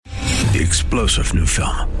The explosive new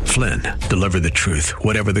film, Flynn, deliver the truth,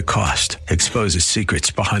 whatever the cost, exposes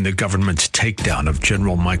secrets behind the government's takedown of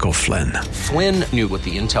General Michael Flynn. Flynn knew what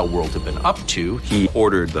the intel world had been up to. He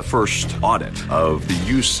ordered the first audit of the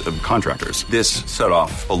use of contractors. This set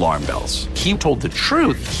off alarm bells. He told the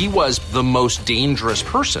truth. He was the most dangerous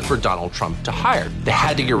person for Donald Trump to hire. They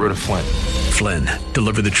had to get rid of Flynn. Flynn,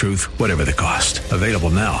 deliver the truth, whatever the cost. Available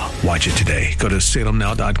now. Watch it today. Go to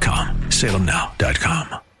salemnow.com.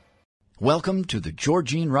 salemnow.com. Welcome to the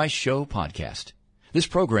Georgene Rice Show podcast. This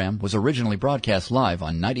program was originally broadcast live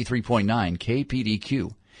on 93.9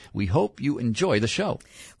 KPDQ. We hope you enjoy the show.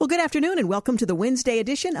 Well, good afternoon and welcome to the Wednesday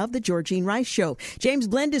edition of the Georgene Rice Show. James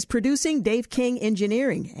Blend is producing, Dave King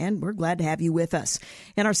engineering, and we're glad to have you with us.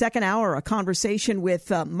 In our second hour, a conversation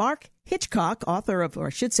with Mark Hitchcock, author of, or I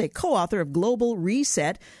should say co-author of Global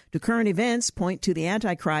Reset, Do Current Events Point to the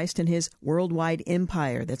Antichrist and His Worldwide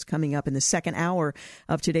Empire? That's coming up in the second hour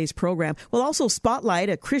of today's program. We'll also spotlight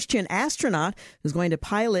a Christian astronaut who's going to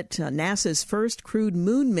pilot NASA's first crewed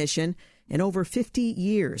moon mission in over 50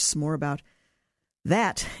 years. More about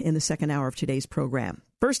that in the second hour of today's program.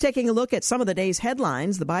 First, taking a look at some of the day's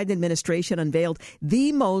headlines, the Biden administration unveiled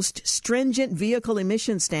the most stringent vehicle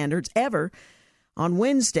emission standards ever on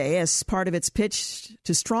Wednesday as part of its pitch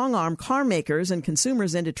to strong-arm car makers and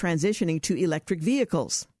consumers into transitioning to electric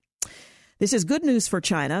vehicles. This is good news for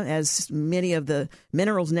China, as many of the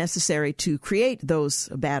minerals necessary to create those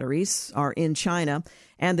batteries are in China,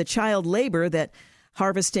 and the child labor that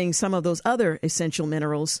harvesting some of those other essential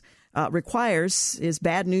minerals requires is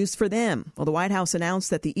bad news for them. Well, the White House announced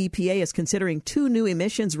that the EPA is considering two new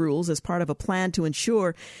emissions rules as part of a plan to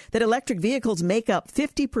ensure that electric vehicles make up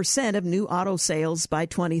 50% of new auto sales by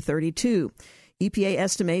 2032. EPA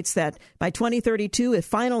estimates that by 2032, if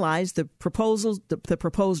finalized, the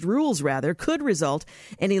proposed rules could result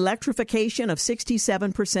in electrification of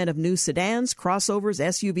 67% of new sedans, crossovers,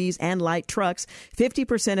 SUVs, and light trucks,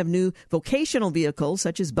 50% of new vocational vehicles,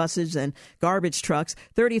 such as buses and garbage trucks,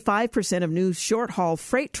 35% of new short-haul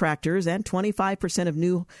freight tractors, and 25% of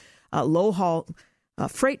new low-haul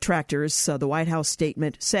freight tractors, the White House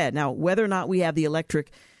statement said. Now, whether or not we have the electric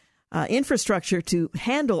infrastructure to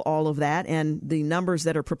handle all of that and the numbers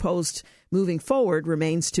that are proposed moving forward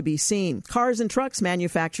remains to be seen. Cars and trucks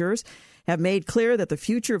manufacturers have made clear that the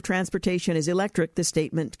future of transportation is electric, the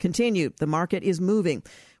statement continued. The market is moving.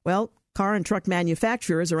 Well, car and truck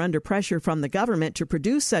manufacturers are under pressure from the government to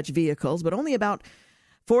produce such vehicles, but only about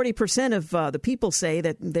 40% of the people say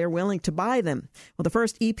that they're willing to buy them. Well, the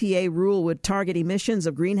first EPA rule would target emissions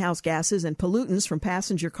of greenhouse gases and pollutants from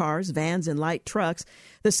passenger cars, vans, and light trucks.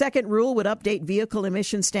 The second rule would update vehicle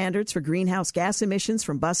emission standards for greenhouse gas emissions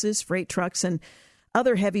from buses, freight trucks, and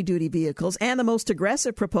other heavy-duty vehicles. And the most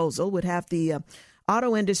aggressive proposal would have the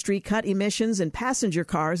auto industry cut emissions in passenger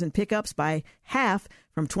cars and pickups by half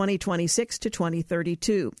from 2026 to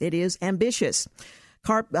 2032. It is ambitious.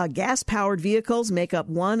 Gas-powered vehicles make up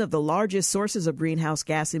one of the largest sources of greenhouse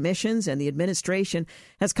gas emissions, and the administration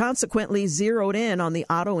has consequently zeroed in on the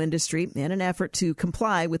auto industry in an effort to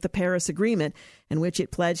comply with the Paris Agreement, in which it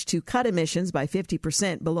pledged to cut emissions by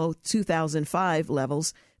 50% below 2005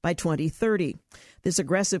 levels by 2030. This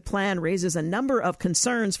aggressive plan raises a number of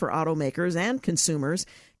concerns for automakers and consumers.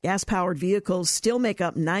 Gas-powered vehicles still make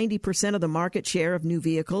up 90% of the market share of new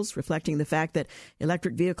vehicles, reflecting the fact that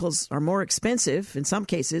electric vehicles are more expensive, in some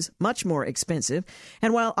cases much more expensive.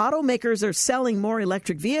 And while automakers are selling more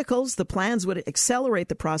electric vehicles, the plans would accelerate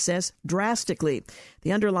the process drastically.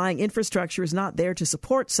 The underlying infrastructure is not there to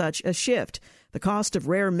support such a shift. The cost of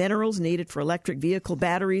rare minerals needed for electric vehicle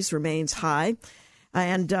batteries remains high.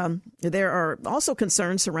 And there are also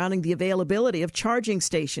concerns surrounding the availability of charging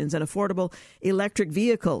stations and affordable electric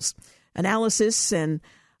vehicles. Analysis and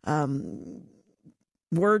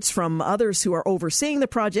words from others who are overseeing the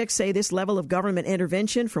project say this level of government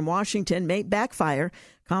intervention from Washington may backfire,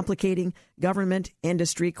 complicating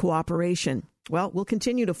government-industry cooperation. Well, we'll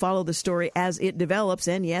continue to follow the story as it develops,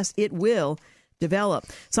 and yes, it will develop.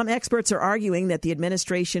 Some experts are arguing that the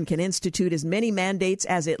administration can institute as many mandates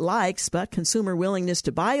as it likes, but consumer willingness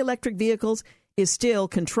to buy electric vehicles is still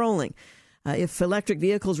controlling. If electric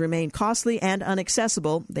vehicles remain costly and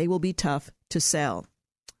inaccessible, they will be tough to sell.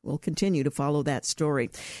 We'll continue to follow that story.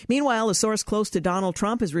 Meanwhile, a source close to Donald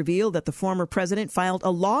Trump has revealed that the former president filed a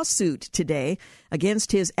lawsuit today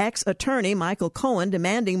against his ex-attorney, Michael Cohen,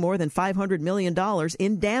 demanding more than $500 million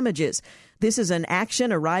in damages. This is an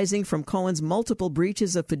action arising from Cohen's multiple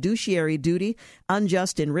breaches of fiduciary duty,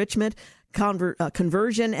 unjust enrichment,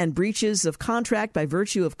 conversion and breaches of contract by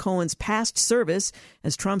virtue of Cohen's past service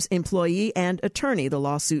as Trump's employee and attorney, the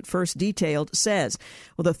lawsuit first detailed says.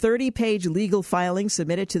 Well, the 30-page legal filing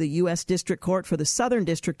submitted to the U.S. District Court for the Southern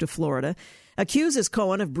District of Florida accuses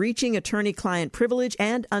Cohen of breaching attorney-client privilege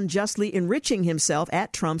and unjustly enriching himself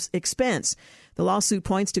at Trump's expense. The lawsuit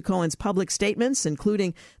points to Cohen's public statements,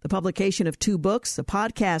 including the publication of 2 books, a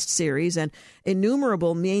podcast series, and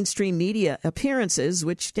innumerable mainstream media appearances,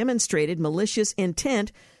 which demonstrated malicious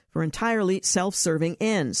intent for entirely self-serving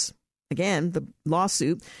ends. Again, the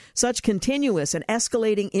lawsuit, such continuous and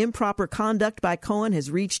escalating improper conduct by Cohen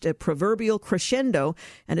has reached a proverbial crescendo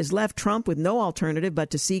and has left Trump with no alternative but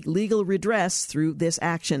to seek legal redress through this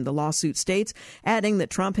action, the lawsuit states, adding that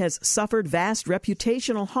Trump has suffered vast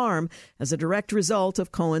reputational harm as a direct result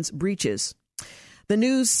of Cohen's breaches. The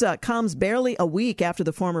news comes barely a week after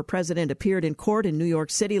the former president appeared in court in New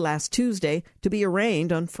York City last Tuesday to be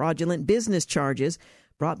arraigned on fraudulent business charges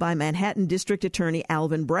brought by Manhattan District Attorney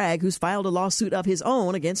Alvin Bragg, who's filed a lawsuit of his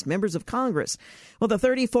own against members of Congress. Well, the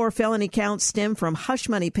 34 felony counts stem from hush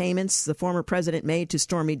money payments the former president made to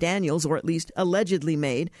Stormy Daniels, or at least allegedly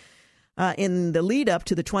made, in the lead up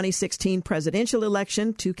to the 2016 presidential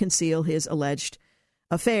election to conceal his alleged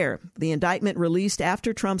affair. The indictment released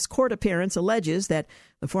after Trump's court appearance alleges that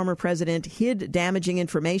the former president hid damaging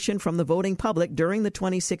information from the voting public during the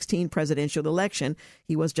 2016 presidential election.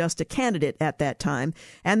 He was just a candidate at that time,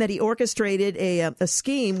 and that he orchestrated a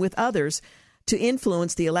scheme with others to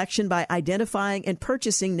influence the election by identifying and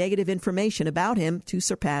purchasing negative information about him to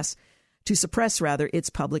suppress its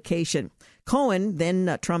publication. Cohen,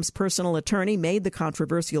 then Trump's personal attorney, made the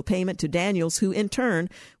controversial payment to Daniels, who in turn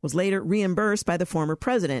was later reimbursed by the former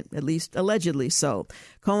president, at least allegedly so.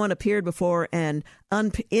 Cohen appeared before an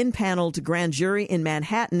impaneled grand jury in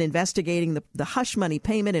Manhattan investigating the hush money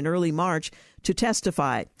payment in early March to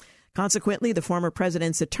testify. Consequently, the former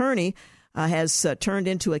president's attorney has turned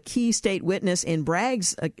into a key state witness in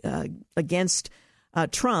Bragg's against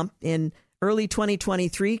Trump. In early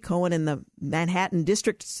 2023, Cohen and the Manhattan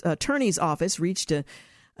District Attorney's Office reached a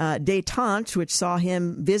détente, which saw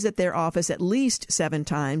him visit their office at least 7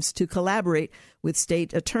 times to collaborate with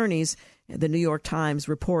state attorneys, the New York Times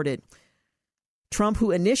reported. Trump, who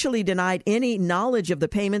initially denied any knowledge of the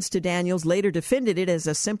payments to Daniels, later defended it as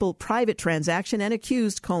a simple private transaction and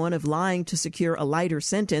accused Cohen of lying to secure a lighter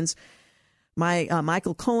sentence.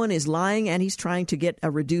 Michael Cohen is lying, and he's trying to get a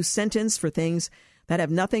reduced sentence for things that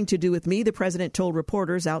have nothing to do with me, the president told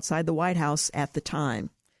reporters outside the White House at the time.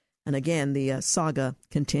 And again, the saga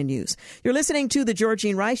continues. You're listening to The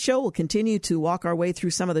Georgene Rice Show. We'll continue to walk our way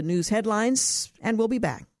through some of the news headlines, and we'll be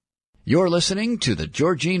back. You're listening to The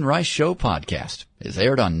Georgene Rice Show podcast. It's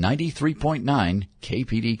aired on 93.9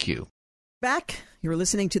 KPDQ. Back. You're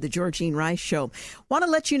listening to The Georgene Rice Show. Want to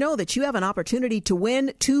let you know that you have an opportunity to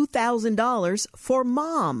win $2,000 for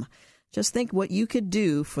Mom. Just think what you could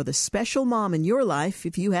do for the special mom in your life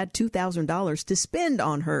if you had $2,000 to spend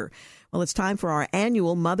on her. Well, it's time for our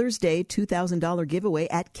annual Mother's Day $2,000 giveaway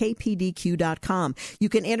at kpdq.com. You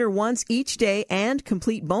can enter once each day and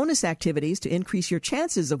complete bonus activities to increase your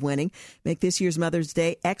chances of winning. Make this year's Mother's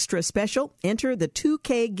Day extra special. Enter the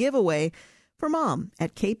 2K giveaway for Mom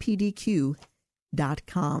at kpdq.com.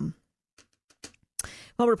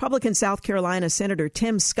 Well, Republican South Carolina Senator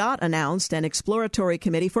Tim Scott announced an exploratory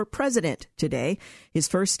committee for president today, his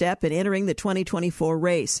first step in entering the 2024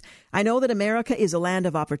 race. I know that America is a land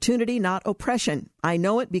of opportunity, not oppression. I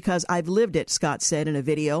know it because I've lived it, Scott said in a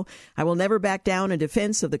video. I will never back down in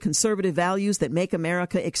defense of the conservative values that make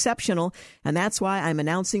America exceptional, and that's why I'm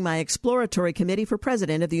announcing my exploratory committee for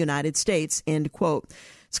president of the United States, end quote.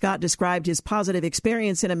 Scott described his positive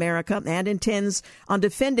experience in America and intends on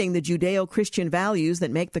defending the Judeo-Christian values that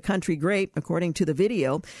make the country great, according to the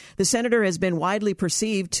video. The senator has been widely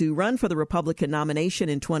perceived to run for the Republican nomination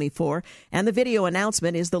in 2024, and the video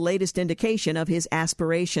announcement is the latest indication of his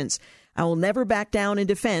aspirations. I will never back down in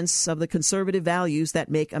defense of the conservative values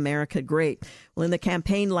that make America great. Well, in the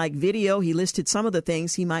campaign-like video, he listed some of the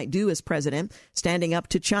things he might do as president: standing up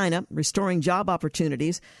to China, restoring job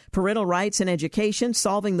opportunities, parental rights and education,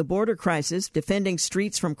 solving the border crisis, defending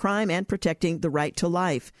streets from crime, and protecting the right to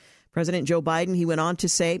life. President Joe Biden, he went on to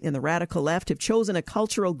say, and the radical left have chosen a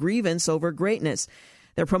cultural grievance over greatness.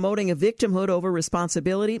 They're promoting a victimhood over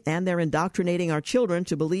responsibility, and they're indoctrinating our children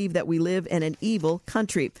to believe that we live in an evil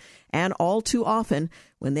country. And all too often,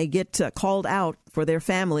 when they get called out for their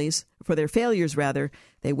failures, they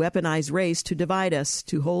weaponize race to divide us,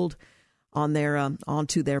 to hold on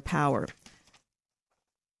onto their power.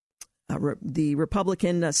 The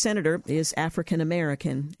Republican senator is African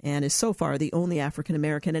American and is so far the only African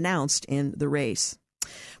American announced in the race.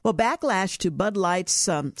 Well, backlash to Bud Light's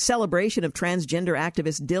celebration of transgender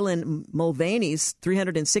activist Dylan Mulvaney's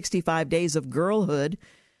 365 Days of Girlhood,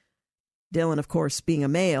 Dylan, of course, being a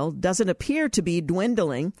male, doesn't appear to be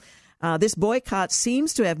dwindling. This boycott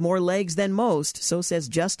seems to have more legs than most, so says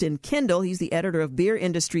Justin Kindle. He's the editor of beer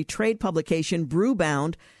industry trade publication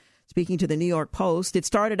Brewbound. Speaking to the New York Post, it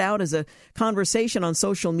started out as a conversation on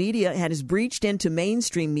social media and has breached into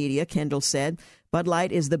mainstream media, Kendall said. Bud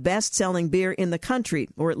Light is the best-selling beer in the country,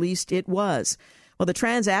 or at least it was. Well, the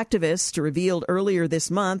trans activist revealed earlier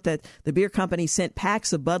this month that the beer company sent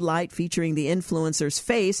packs of Bud Light featuring the influencer's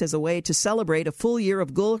face as a way to celebrate a full year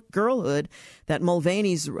of girlhood that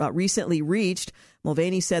Mulvaney's recently reached.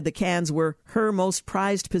 Mulvaney said the cans were her most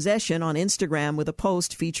prized possession on Instagram with a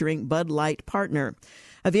post featuring Bud Light partner.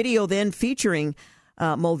 A video then featuring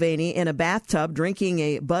Mulvaney in a bathtub drinking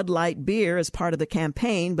a Bud Light beer as part of the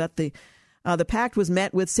campaign, but the pact was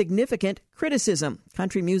met with significant criticism.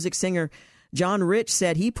 Country music singer John Rich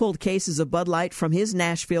said he pulled cases of Bud Light from his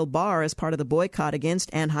Nashville bar as part of the boycott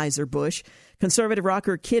against Anheuser-Busch. Conservative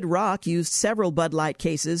rocker Kid Rock used several Bud Light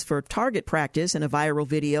cases for target practice in a viral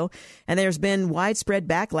video, and there's been widespread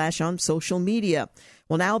backlash on social media.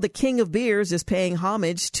 Well, now the king of beers is paying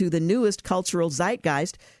homage to the newest cultural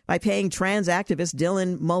zeitgeist by paying trans activist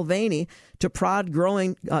Dylan Mulvaney to prod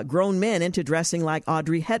grown men into dressing like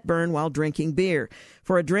Audrey Hepburn while drinking beer.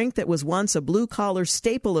 For a drink that was once a blue-collar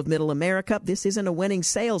staple of middle America, this isn't a winning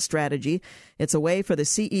sales strategy. It's a way for the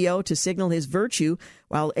CEO to signal his virtue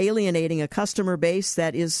while alienating a customer base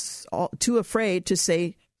that is too afraid to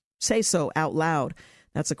say so out loud.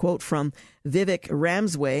 That's a quote from Vivek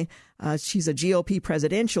Ramsway. She's a GOP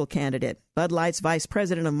presidential candidate. Bud Light's vice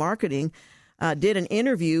president of marketing did an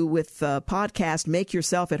interview with podcast Make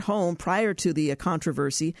Yourself at Home prior to the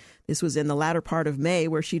controversy. This was in the latter part of May,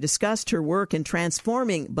 where she discussed her work in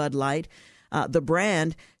transforming Bud Light, the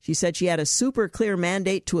brand. She said she had a super clear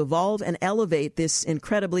mandate to evolve and elevate this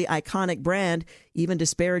incredibly iconic brand, even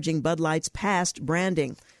disparaging Bud Light's past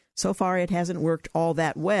branding. So far, it hasn't worked all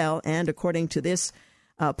that well, and according to this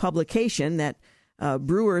publication that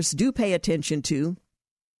brewers do pay attention to,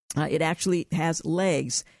 it actually has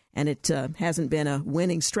legs, and it hasn't been a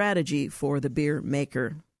winning strategy for the beer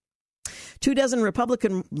maker. 24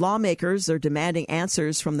 Republican lawmakers are demanding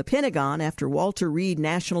answers from the Pentagon after Walter Reed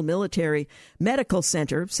National Military Medical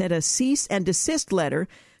Center sent a cease and desist letter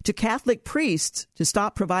to Catholic priests to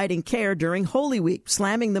stop providing care during Holy Week,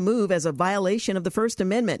 slamming the move as a violation of the First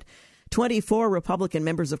Amendment. 24 Republican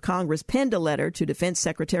members of Congress penned a letter to Defense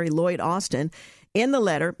Secretary Lloyd Austin. In the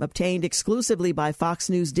letter, obtained exclusively by Fox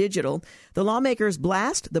News Digital, the lawmakers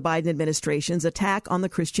blast the Biden administration's attack on the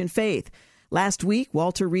Christian faith. Last week,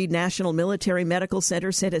 Walter Reed National Military Medical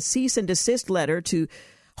Center sent a cease and desist letter to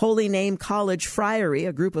Holy Name College Friary,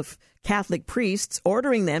 a group of Catholic priests,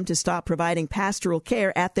 ordering them to stop providing pastoral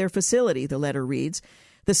care at their facility, the letter reads.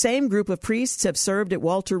 The same group of priests have served at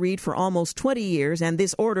Walter Reed for almost 20 years, and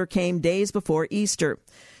this order came days before Easter.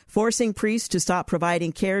 Forcing priests to stop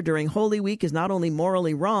providing care during Holy Week is not only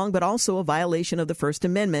morally wrong, but also a violation of the First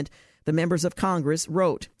Amendment, the members of Congress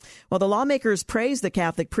wrote. While the lawmakers praised the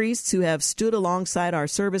Catholic priests who have stood alongside our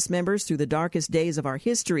service members through the darkest days of our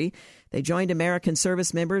history, they joined American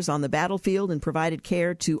service members on the battlefield and provided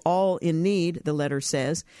care to all in need, the letter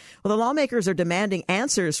says. Well, the lawmakers are demanding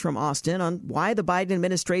answers from Austin on why the Biden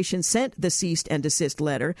administration sent the cease and desist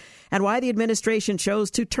letter and why the administration chose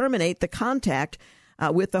to terminate the contact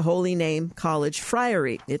with the Holy Name College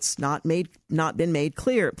Friary. It's not been made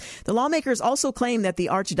clear. The lawmakers also claim that the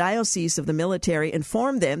Archdiocese of the Military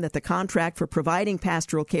informed them that the contract for providing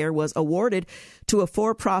pastoral care was awarded to a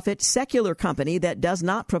for-profit secular company that does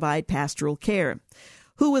not provide pastoral care.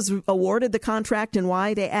 Who was awarded the contract and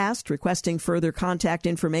why, they asked, requesting further contact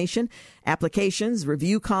information, applications,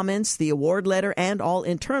 review comments, the award letter, and all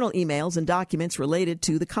internal emails and documents related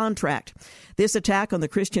to the contract. This attack on the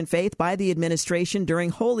Christian faith by the administration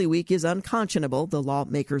during Holy Week is unconscionable, the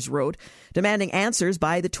lawmakers wrote, demanding answers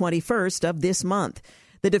by the 21st of this month.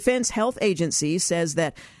 The Defense Health Agency says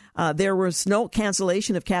that there was no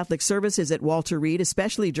cancellation of Catholic services at Walter Reed,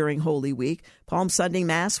 especially during Holy Week. Palm Sunday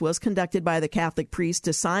Mass was conducted by the Catholic priest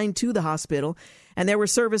assigned to the hospital, and there were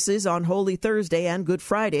services on Holy Thursday and Good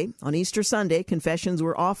Friday. On Easter Sunday, confessions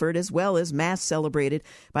were offered as well as Mass celebrated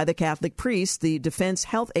by the Catholic priests, the Defense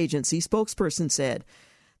Health Agency spokesperson said.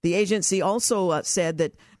 The agency also said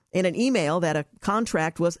that in an email that a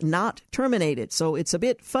contract was not terminated, so it's a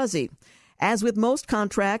bit fuzzy. As with most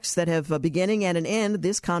contracts that have a beginning and an end,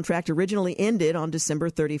 this contract originally ended on December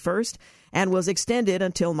 31st and was extended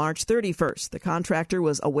until March 31st. The contractor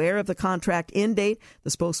was aware of the contract end date, the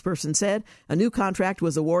spokesperson said. A new contract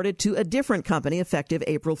was awarded to a different company effective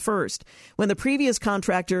April 1st. When the previous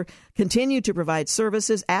contractor continued to provide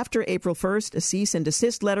services after April 1st, a cease and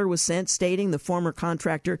desist letter was sent stating the former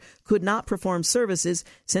contractor could not perform services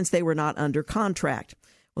since they were not under contract.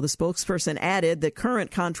 Well, the spokesperson added the current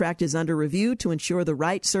contract is under review to ensure the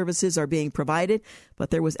right services are being provided, but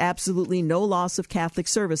there was absolutely no loss of Catholic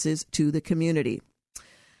services to the community.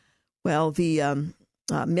 Well, the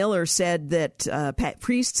Miller said that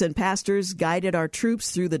priests and pastors guided our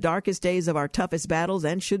troops through the darkest days of our toughest battles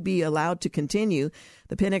and should be allowed to continue.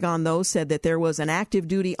 The Pentagon, though, said that there was an active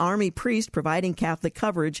duty Army priest providing Catholic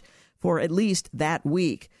coverage for at least that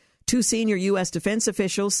week. Two senior U.S. defense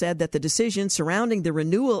officials said that the decision surrounding the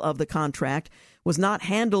renewal of the contract was not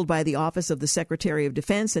handled by the Office of the Secretary of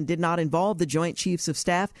Defense and did not involve the Joint Chiefs of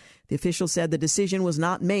Staff. The official said the decision was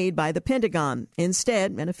not made by the Pentagon.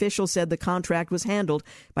 Instead, an official said the contract was handled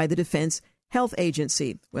by the Defense Health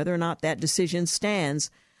Agency. Whether or not that decision stands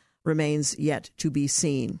remains yet to be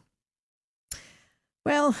seen.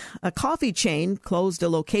 Well, a coffee chain closed a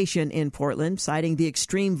location in Portland, citing the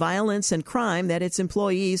extreme violence and crime that its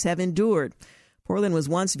employees have endured. Portland was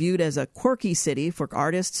once viewed as a quirky city for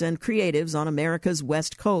artists and creatives on America's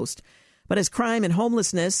West Coast. But as crime and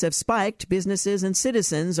homelessness have spiked, businesses and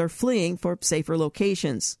citizens are fleeing for safer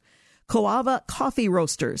locations. Coava Coffee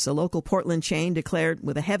Roasters, a local Portland chain, declared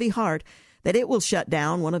with a heavy heart that it will shut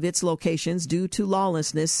down one of its locations due to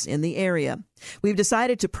lawlessness in the area. We've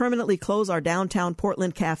decided to permanently close our downtown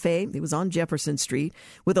Portland cafe. It was on Jefferson Street,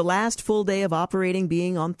 with the last full day of operating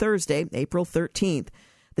being on Thursday, April 13th.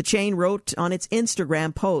 The chain wrote on its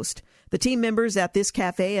Instagram post, "The team members at this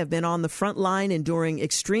cafe have been on the front line enduring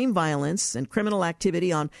extreme violence and criminal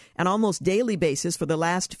activity on an almost daily basis for the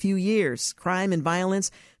last few years, crime and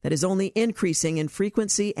violence that is only increasing in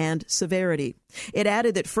frequency and severity." It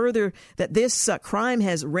added that this crime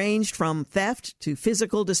has ranged from theft to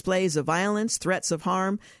physical displays of violence, threats of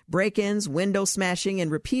harm, break-ins, window smashing, and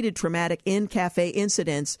repeated traumatic in-cafe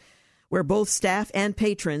incidents where both staff and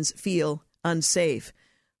patrons feel unsafe.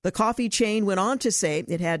 The coffee chain went on to say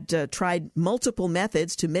it had tried multiple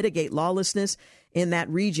methods to mitigate lawlessness in that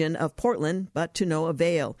region of Portland, but to no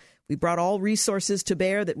avail. We brought all resources to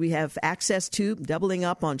bear that we have access to, doubling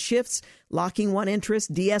up on shifts, locking one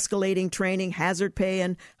interest, de-escalating training, hazard pay,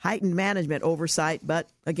 and heightened management oversight, but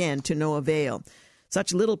again, to no avail.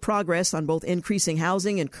 Such little progress on both increasing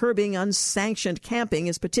housing and curbing unsanctioned camping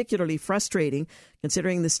is particularly frustrating,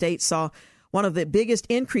 considering the state saw one of the biggest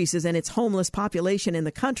increases in its homeless population in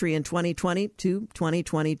the country in 2020 to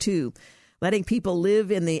 2022. Letting people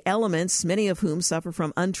live in the elements, many of whom suffer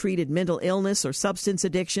from untreated mental illness or substance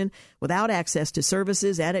addiction, without access to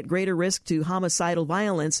services and at greater risk to homicidal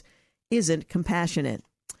violence, isn't compassionate.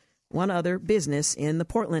 One other business in the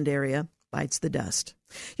Portland area bites the dust.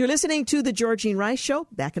 You're listening to The Georgene Rice Show.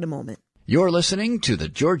 Back in a moment. You're listening to the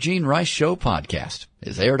Georgene Rice Show podcast.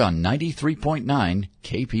 It's aired on 93.9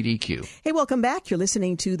 KPDQ. Hey, welcome back. You're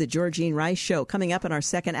listening to the Georgene Rice Show. Coming up in our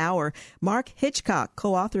second hour, Mark Hitchcock,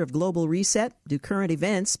 co-author of Global Reset, Do Current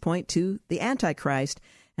Events Point to the Antichrist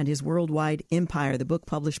and His Worldwide Empire, the book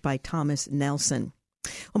published by Thomas Nelson.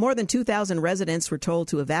 Well, more than 2,000 residents were told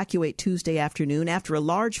to evacuate Tuesday afternoon after a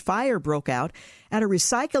large fire broke out at a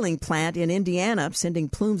recycling plant in Indiana, sending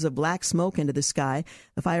plumes of black smoke into the sky.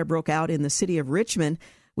 The fire broke out in the city of Richmond,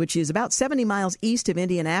 which is about 70 miles east of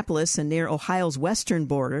Indianapolis and near Ohio's western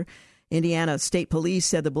border. Indiana State Police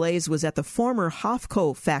said the blaze was at the former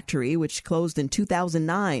Hofco factory, which closed in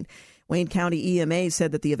 2009. Wayne County EMA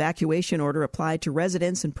said that the evacuation order applied to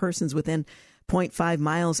residents and persons within 0.5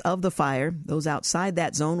 miles of the fire. Those outside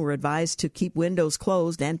that zone were advised to keep windows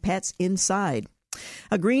closed and pets inside.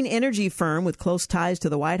 A green energy firm with close ties to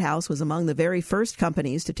the White House was among the very first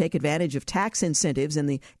companies to take advantage of tax incentives in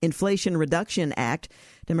the Inflation Reduction Act,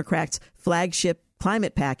 Democrats' flagship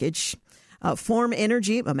climate package. Form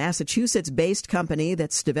Energy, a Massachusetts-based company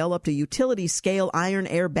that's developed a utility-scale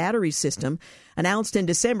iron-air battery system, announced in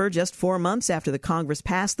December, just 4 months after the Congress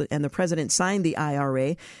passed and the president signed the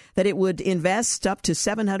IRA, that it would invest up to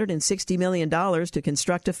 $760 million to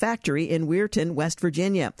construct a factory in Weirton, West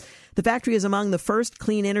Virginia. The factory is among the first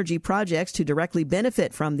clean energy projects to directly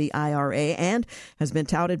benefit from the IRA and has been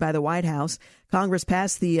touted by the White House. Congress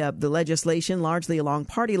passed the legislation largely along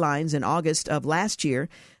party lines in August of last year.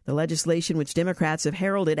 The legislation, which Democrats have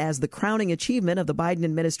heralded as the crowning achievement of the Biden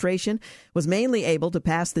administration, was mainly able to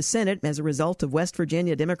pass the Senate as a result of West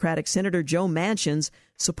Virginia Democratic Senator Joe Manchin's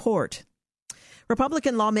support.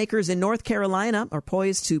 Republican lawmakers in North Carolina are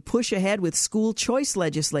poised to push ahead with school choice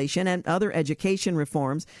legislation and other education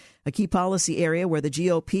reforms, a key policy area where the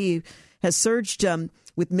GOP has surged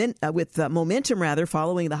with momentum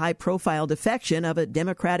following the high-profile defection of a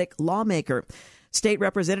Democratic lawmaker. State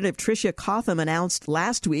Representative Tricia Cotham announced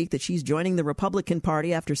last week that she's joining the Republican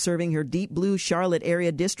Party after serving her deep blue Charlotte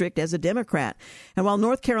area district as a Democrat. And while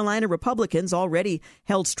North Carolina Republicans already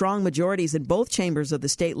held strong majorities in both chambers of the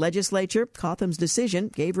state legislature, Cotham's decision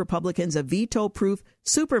gave Republicans a veto-proof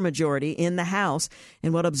supermajority in the House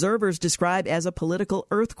in what observers describe as a political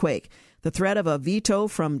earthquake. The threat of a veto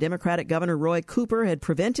from Democratic Governor Roy Cooper had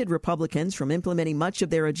prevented Republicans from implementing much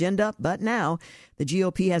of their agenda, but now the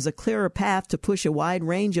GOP has a clearer path to push a wide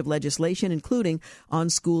range of legislation, including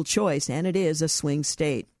on school choice, and it is a swing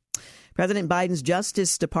state. President Biden's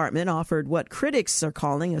Justice Department offered what critics are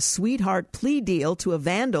calling a sweetheart plea deal to a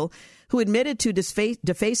vandal who admitted to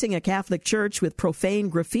defacing a Catholic church with profane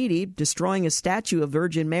graffiti, destroying a statue of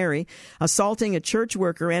Virgin Mary, assaulting a church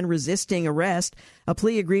worker, and resisting arrest. A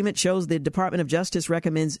plea agreement shows the Department of Justice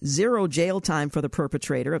recommends 0 jail time for the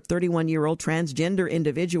perpetrator, a 31-year-old transgender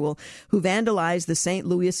individual who vandalized the St.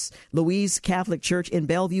 Louis Catholic Church in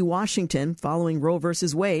Bellevue, Washington, following Roe v.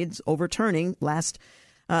 Wade's overturning last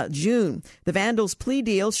June. The vandal's plea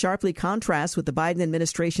deal sharply contrasts with the Biden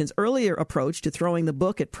administration's earlier approach to throwing the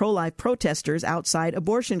book at pro-life protesters outside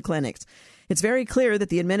abortion clinics. It's very clear that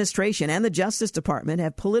the administration and the Justice Department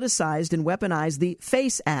have politicized and weaponized the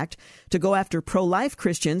FACE Act to go after pro-life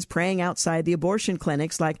Christians praying outside the abortion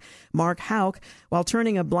clinics like Mark Houck, while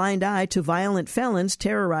turning a blind eye to violent felons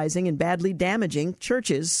terrorizing and badly damaging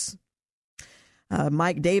churches.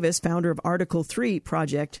 Mike Davis, founder of Article 3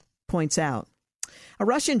 Project, points out. A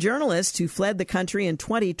Russian journalist who fled the country in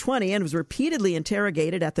 2020 and was repeatedly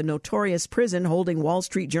interrogated at the notorious prison holding Wall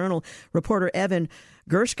Street Journal reporter Evan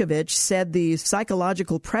Gershkovich said the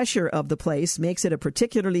psychological pressure of the place makes it a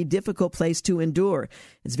particularly difficult place to endure.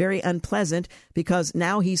 It's very unpleasant because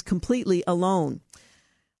now he's completely alone.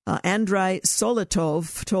 Andrei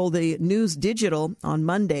Solotov told the News Digital on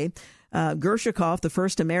Monday Gershikov, the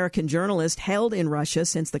first American journalist held in Russia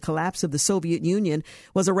since the collapse of the Soviet Union,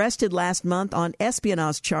 was arrested last month on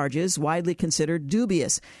espionage charges widely considered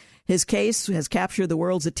dubious. His case has captured the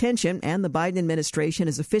world's attention, and the Biden administration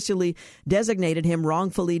has officially designated him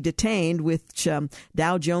wrongfully detained, which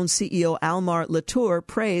Dow Jones CEO Almar Latour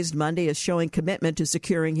praised Monday as showing commitment to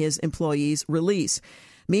securing his employees' release.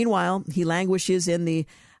 Meanwhile, he languishes in the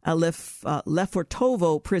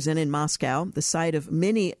Lefortovo prison in Moscow, the site of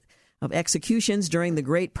many of executions during the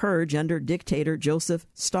Great Purge under dictator Joseph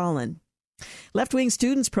Stalin. Left-wing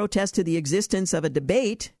students protested the existence of a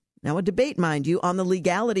debate, mind you, on the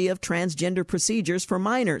legality of transgender procedures for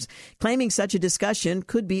minors, claiming such a discussion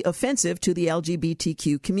could be offensive to the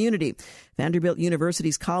LGBTQ community. Vanderbilt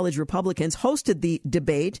University's college Republicans hosted the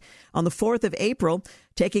debate on the 4th of April,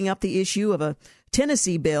 taking up the issue of a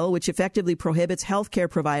Tennessee bill which effectively prohibits health care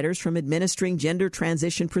providers from administering gender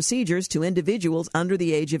transition procedures to individuals under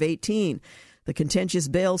the age of 18. The contentious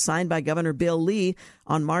bill, signed by Governor Bill Lee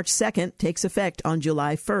on March 2nd, takes effect on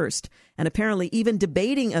July 1st. And apparently even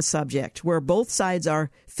debating a subject where both sides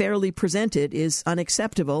are fairly presented is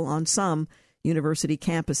unacceptable on some university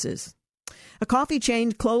campuses. A coffee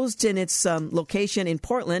chain closed in its location in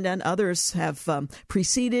Portland, and others have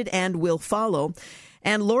preceded and will follow.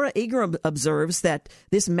 And Laura Ingraham observes that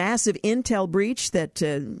this massive intel breach that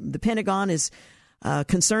the Pentagon is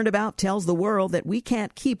concerned about tells the world that we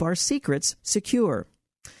can't keep our secrets secure.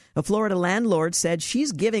 A Florida landlord said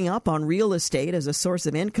she's giving up on real estate as a source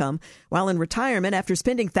of income while in retirement after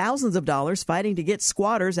spending thousands of dollars fighting to get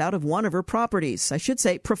squatters out of one of her properties. I should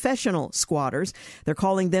say professional squatters. They're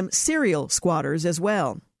calling them serial squatters as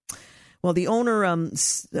well. Well, the owner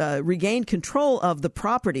regained control of the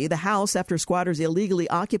property, the house, after squatters illegally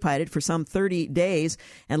occupied it for some 30 days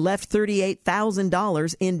and left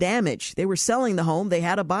 $38,000 in damage. They were selling the home. They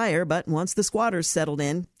had a buyer, but once the squatters settled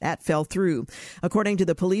in, that fell through. According to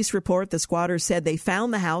the police report, the squatters said they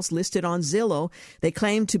found the house listed on Zillow. They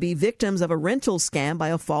claimed to be victims of a rental scam by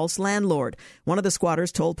a false landlord. One of the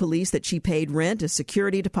squatters told police that she paid rent, a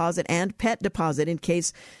security deposit, and pet deposit in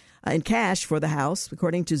cash for the house.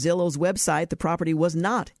 According to Zillow's website, the property was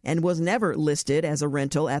not and was never listed as a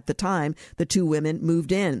rental at the time the two women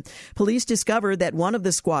moved in. Police discovered that one of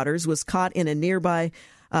the squatters was caught in a nearby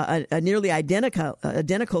a nearly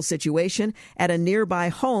identical situation at a nearby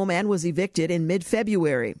home and was evicted in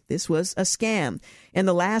mid-February. This was a scam. In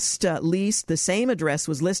the last lease, the same address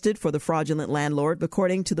was listed for the fraudulent landlord,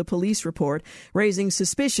 according to the police report, raising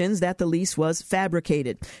suspicions that the lease was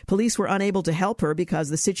fabricated. Police were unable to help her because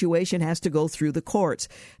the situation has to go through the courts.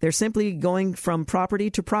 They're simply going from property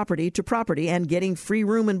to property to property and getting free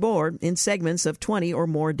room and board in segments of 20 or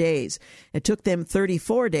more days. It took them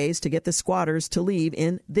 34 days to get the squatters to leave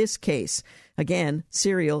in this case. Again,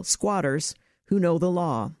 serial squatters who know the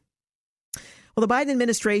law. Well, the Biden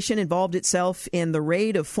administration involved itself in the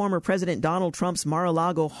raid of former President Donald Trump's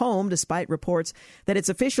Mar-a-Lago home, despite reports that its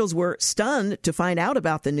officials were stunned to find out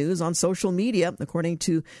about the news on social media, according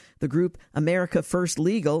to the group America First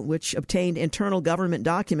Legal, which obtained internal government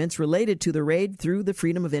documents related to the raid through the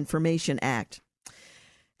Freedom of Information Act.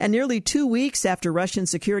 And nearly 2 weeks after Russian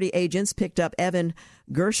security agents picked up Evan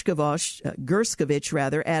Gershkovich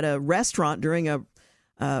at a restaurant during a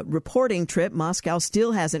reporting trip, Moscow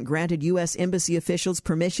still hasn't granted U.S. embassy officials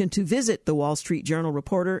permission to visit the Wall Street Journal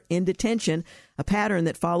reporter in detention, a pattern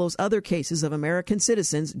that follows other cases of American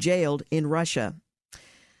citizens jailed in Russia.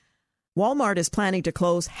 Walmart is planning to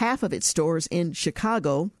close half of its stores in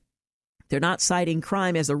Chicago. They're not citing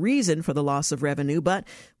crime as a reason for the loss of revenue, but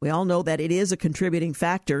we all know that it is a contributing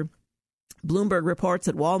factor. Bloomberg reports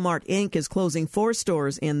that Walmart Inc. is closing 4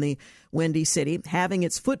 stores in the Windy City, having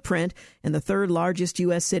its footprint in the third largest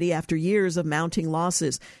U.S. city after years of mounting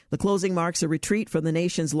losses. The closing marks a retreat from the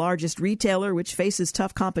nation's largest retailer, which faces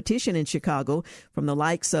tough competition in Chicago from the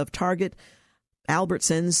likes of Target,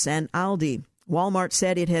 Albertsons, and Aldi. Walmart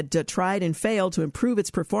said it had tried and failed to improve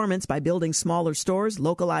its performance by building smaller stores,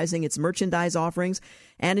 localizing its merchandise offerings,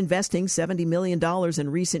 and investing $70 million in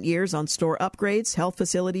recent years on store upgrades, health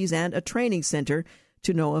facilities, and a training center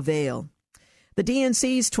to no avail. The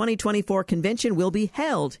DNC's 2024 convention will be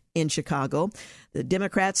held in Chicago. The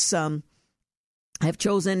Democrats have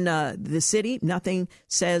chosen the city. Nothing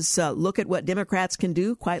says look at what Democrats can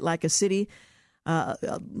do, quite like a city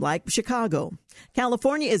like Chicago.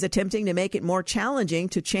 California is attempting to make it more challenging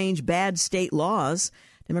to change bad state laws.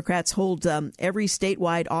 Democrats hold every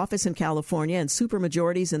statewide office in California and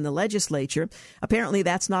supermajorities in the legislature. Apparently,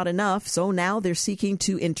 that's not enough, so now they're seeking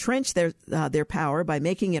to entrench their power by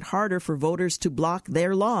making it harder for voters to block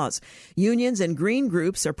their laws. Unions and green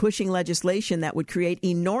groups are pushing legislation that would create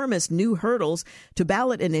enormous new hurdles to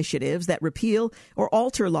ballot initiatives that repeal or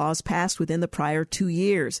alter laws passed within the prior 2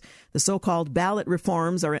 years. The so-called ballot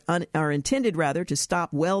reforms are intended, to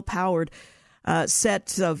stop well-powered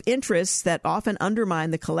sets of interests that often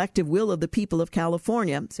undermine the collective will of the people of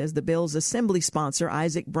California, says the bill's assembly sponsor,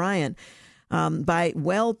 Isaac Bryan. By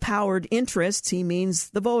well-powered interests, he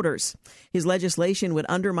means the voters. His legislation would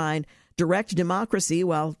undermine direct democracy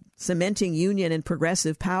while cementing union and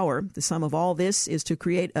progressive power. The sum of all this is to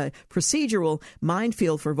create a procedural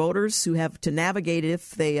minefield for voters who have to navigate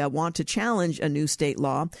if they want to challenge a new state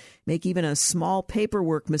law, make even a small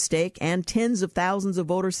paperwork mistake, and tens of thousands of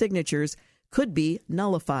voter signatures could be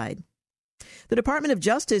nullified. The Department of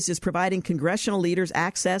Justice is providing congressional leaders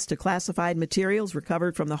access to classified materials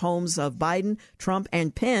recovered from the homes of Biden, Trump,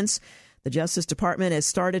 and Pence. The Justice Department has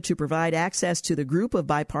started to provide access to the group of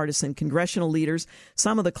bipartisan congressional leaders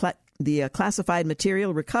some of the classified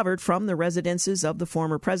material recovered from the residences of the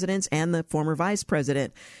former presidents and the former vice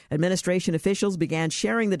president. Administration officials began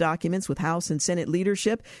sharing the documents with House and Senate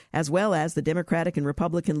leadership, as well as the Democratic and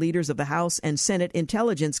Republican leaders of the House and Senate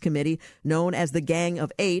Intelligence Committee, known as the Gang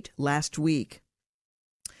of Eight, last week.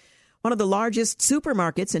 One of the largest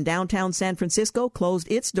supermarkets in downtown San Francisco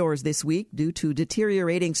closed its doors this week due to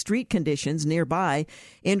deteriorating street conditions nearby.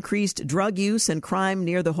 Increased drug use and crime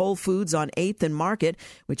near the Whole Foods on 8th and Market,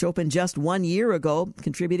 which opened just 1 year ago,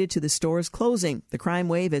 contributed to the store's closing. The crime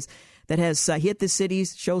wave that has hit the city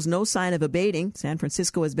shows no sign of abating. San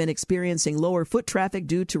Francisco has been experiencing lower foot traffic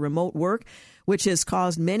due to remote work, which has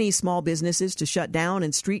caused many small businesses to shut down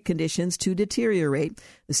and street conditions to deteriorate.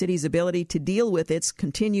 The city's ability to deal with its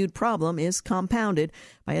continued problem is compounded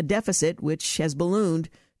by a deficit which has ballooned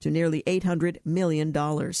to nearly $800 million.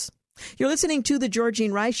 You're listening to The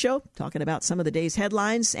Georgene Rice Show, talking about some of the day's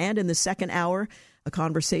headlines, and in the second hour, a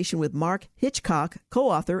conversation with Mark Hitchcock,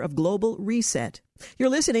 co-author of Global Reset. You're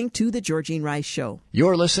listening to The Georgene Rice Show.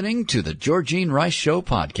 You're listening to The Georgene Rice Show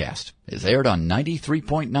podcast. It's aired on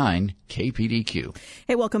 93.9 KPDQ.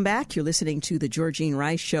 Hey, welcome back. You're listening to The Georgene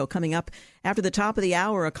Rice Show. Coming up after the top of the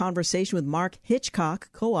hour, a conversation with Mark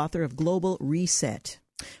Hitchcock, co-author of Global Reset.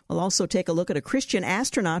 We'll also take a look at a Christian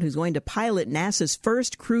astronaut who's going to pilot NASA's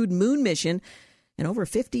first crewed moon mission in over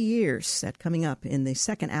 50 years. That coming up in the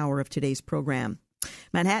second hour of today's program.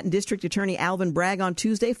 Manhattan District Attorney Alvin Bragg on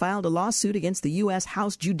Tuesday filed a lawsuit against the U.S.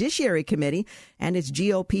 House Judiciary Committee and its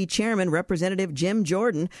GOP chairman, Representative Jim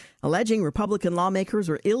Jordan, alleging Republican lawmakers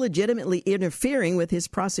were illegitimately interfering with his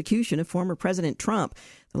prosecution of former President Trump.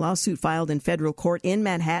 The lawsuit filed in federal court in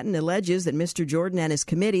Manhattan alleges that Mr. Jordan and his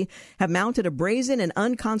committee have mounted a brazen and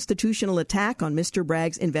unconstitutional attack on Mr.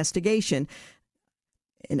 Bragg's investigation.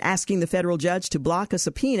 In asking the federal judge to block a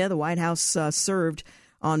subpoena the White House served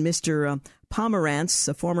on Mr. Pomerantz,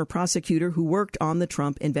 a former prosecutor who worked on the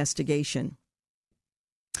Trump investigation.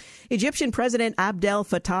 Egyptian President Abdel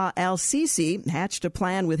Fattah el-Sisi hatched a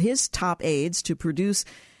plan with his top aides to produce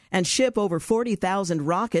and ship over 40,000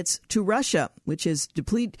 rockets to Russia, which has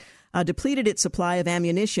depleted its supply of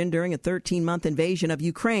ammunition during a 13-month invasion of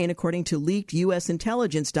Ukraine, according to leaked U.S.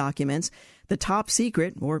 intelligence documents. The top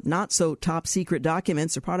secret, or not so top secret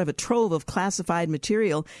documents, are part of a trove of classified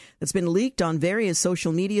material that's been leaked on various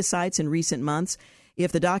social media sites in recent months.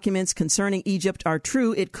 If the documents concerning Egypt are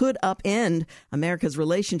true, it could upend America's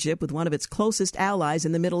relationship with one of its closest allies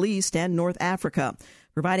in the Middle East and North Africa.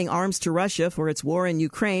 Providing arms to Russia for its war in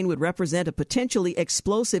Ukraine would represent a potentially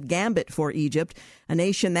explosive gambit for Egypt, a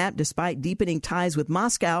nation that, despite deepening ties with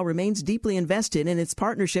Moscow, remains deeply invested in its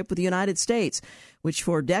partnership with the United States, which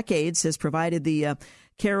for decades has provided the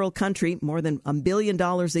Carroll country more than $1 billion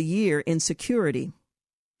a year in security.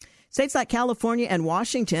 States like California and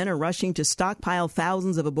Washington are rushing to stockpile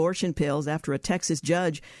thousands of abortion pills after a Texas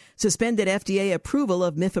judge suspended FDA approval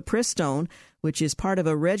of mifepristone, which is part of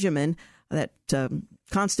a regimen that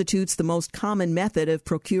constitutes the most common method of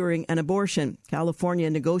procuring an abortion. California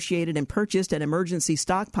negotiated and purchased an emergency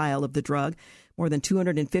stockpile of the drug. More than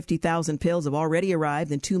 250,000 pills have already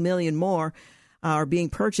arrived, and 2 million more are being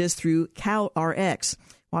purchased through CalRx.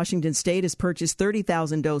 Washington State has purchased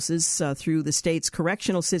 30,000 doses through the state's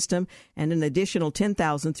correctional system and an additional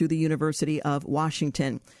 10,000 through the University of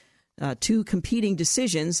Washington. Two competing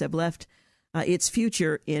decisions have left its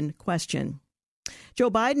future in question. Joe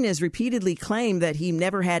Biden has repeatedly claimed that he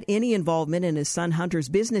never had any involvement in his son Hunter's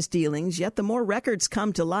business dealings, yet the more records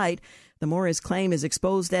come to light, the more his claim is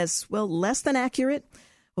exposed as, well, less than accurate.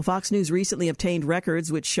 Well, Fox News recently obtained records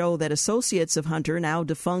which show that associates of Hunter, now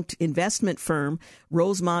defunct investment firm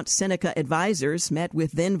Rosemont Seneca Advisors, met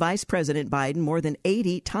with then Vice President Biden more than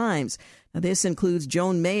 80 times. Now, this includes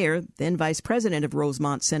Joan Mayer, then Vice President of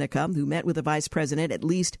Rosemont Seneca, who met with the Vice President at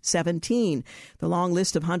least 17. The long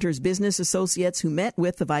list of Hunter's business associates who met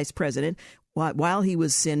with the Vice President while he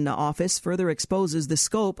was in office further exposes the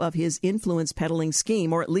scope of his influence peddling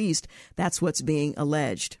scheme, or at least that's what's being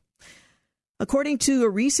alleged. According to a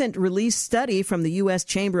recent released study from the U.S.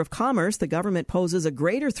 Chamber of Commerce, the government poses a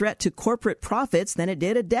greater threat to corporate profits than it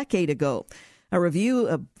did a decade ago. A review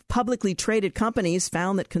of publicly traded companies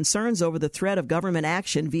found that concerns over the threat of government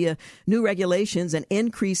action via new regulations and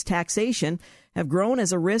increased taxation have grown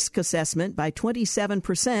as a risk assessment by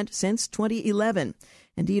 27% since 2011.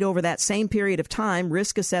 Indeed, over that same period of time,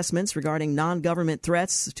 risk assessments regarding non-government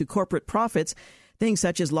threats to corporate profits, things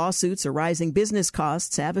such as lawsuits or rising business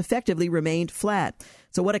costs, have effectively remained flat.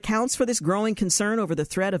 So what accounts for this growing concern over the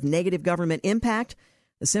threat of negative government impact?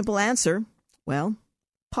 The simple answer, well,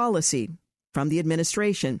 policy from the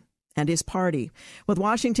administration and his party. With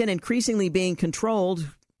Washington increasingly being controlled,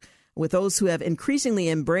 with those who have increasingly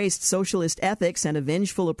embraced socialist ethics and a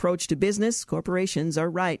vengeful approach to business, corporations are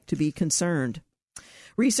right to be concerned.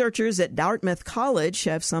 Researchers at Dartmouth College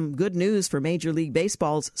have some good news for Major League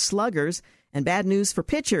Baseball's sluggers and bad news for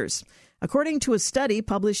pitchers. According to a study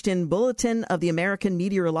published in Bulletin of the American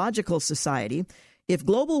Meteorological Society, if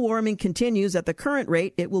global warming continues at the current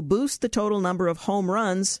rate, it will boost the total number of home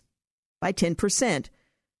runs by 10%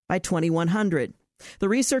 by 2100. The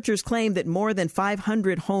researchers claim that more than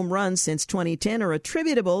 500 home runs since 2010 are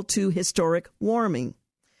attributable to historic warming.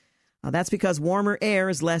 That's because warmer air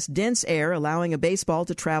is less dense air, allowing a baseball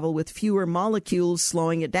to travel with fewer molecules,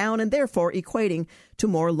 slowing it down and therefore equating to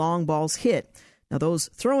more long balls hit. Now, those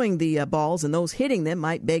throwing the balls and those hitting them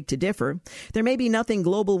might beg to differ. There may be nothing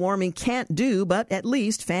global warming can't do, but at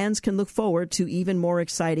least fans can look forward to even more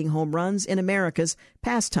exciting home runs in America's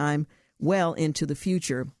pastime well into the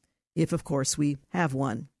future, if, of course, we have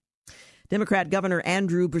one. Democrat Governor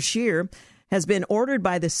Andrew Beshear has been ordered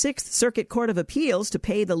by the Sixth Circuit Court of Appeals to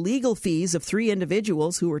pay the legal fees of 3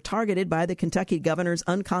 individuals who were targeted by the Kentucky governor's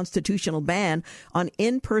unconstitutional ban on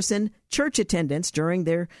in-person church attendance during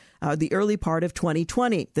the early part of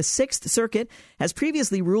 2020. The Sixth Circuit has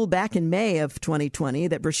previously ruled back in May of 2020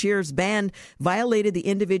 that Beshear's ban violated the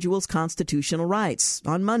individual's constitutional rights.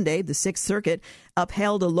 On Monday, the Sixth Circuit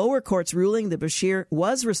upheld a lower court's ruling that Beshear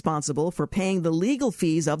was responsible for paying the legal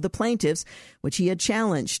fees of the plaintiffs, which he had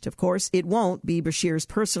challenged. Of course, it won't be Beshear's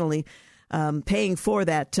personally paying for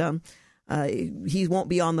that. He won't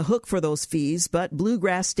be on the hook for those fees, but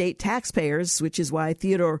bluegrass state taxpayers, which is why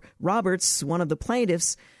Theodore Roberts, one of the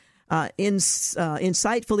plaintiffs,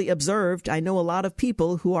 insightfully observed, "I know a lot of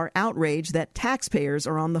people who are outraged that taxpayers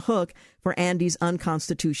are on the hook for Andy's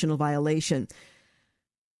unconstitutional violation."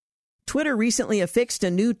 Twitter recently affixed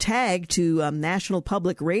a new tag to National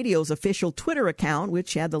Public Radio's official Twitter account,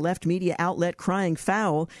 which had the left media outlet crying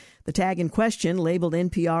foul. The tag in question labeled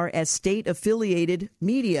NPR as state-affiliated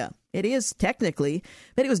media. It is technically,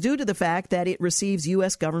 but it was due to the fact that it receives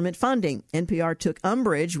U.S. government funding. NPR took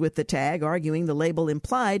umbrage with the tag, arguing the label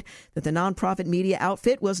implied that the nonprofit media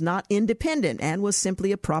outfit was not independent and was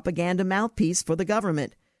simply a propaganda mouthpiece for the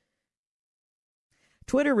government.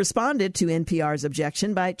 Twitter responded to NPR's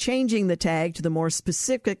objection by changing the tag to the more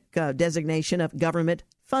specific designation of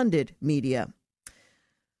government-funded media.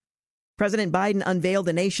 President Biden unveiled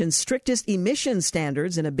the nation's strictest emission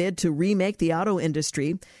standards in a bid to remake the auto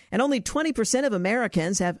industry, and only 20% of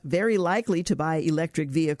Americans have very likely to buy electric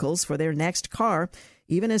vehicles for their next car,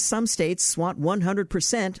 even as some states want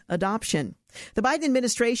 100% adoption. The Biden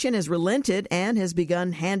administration has relented and has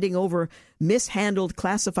begun handing over mishandled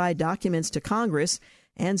classified documents to Congress,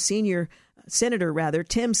 and Senator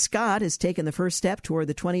Tim Scott has taken the first step toward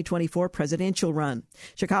the 2024 presidential run.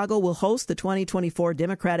 Chicago will host the 2024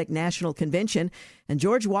 Democratic National Convention, and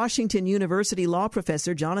George Washington University law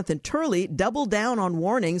professor Jonathan Turley doubled down on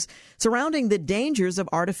warnings surrounding the dangers of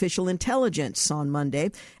artificial intelligence on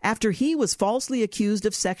Monday after he was falsely accused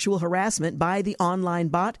of sexual harassment by the online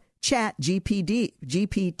bot GPT,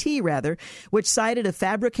 which cited a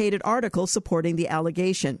fabricated article supporting the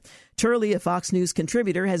allegation. Turley, a Fox News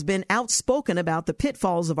contributor, has been outspoken about the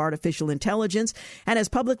pitfalls of artificial intelligence and has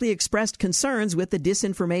publicly expressed concerns with the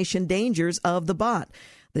disinformation dangers of the bot,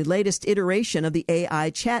 the latest iteration of the AI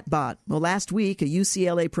chatbot. Well, last week, a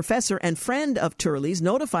UCLA professor and friend of Turley's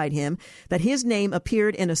notified him that his name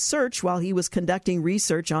appeared in a search while he was conducting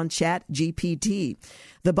research on ChatGPT.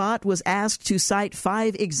 The bot was asked to cite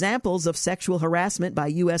 5 examples of sexual harassment by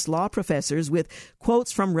U.S. law professors with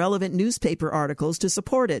quotes from relevant newspaper articles to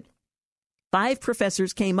support it. 5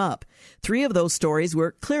 professors came up. 3 of those stories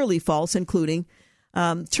were clearly false, including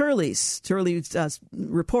Turley's. Turley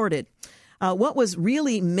reported. What was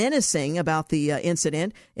really menacing about the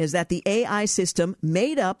incident is that the AI system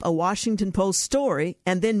made up a Washington Post story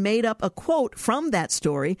and then made up a quote from that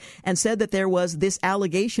story and said that there was this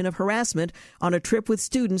allegation of harassment on a trip with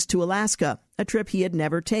students to Alaska, a trip he had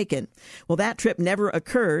never taken. Well, that trip never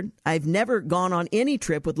occurred. I've never gone on any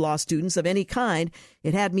trip with law students of any kind.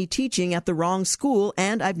 It had me teaching at the wrong school,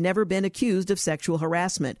 and I've never been accused of sexual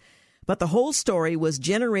harassment. But the whole story was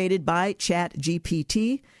generated by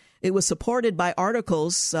ChatGPT. It was supported by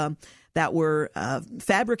articles that were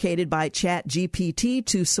fabricated by ChatGPT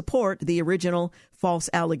to support the original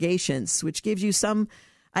false allegations, which gives you some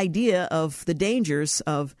idea of the dangers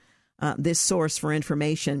of this source for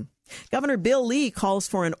information. Governor Bill Lee calls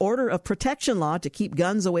for an order of protection law to keep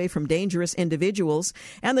guns away from dangerous individuals,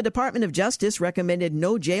 and the Department of Justice recommended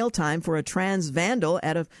no jail time for a trans vandal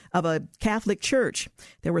of a Catholic church.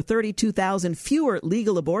 There were 32,000 fewer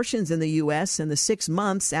legal abortions in the U.S. in the 6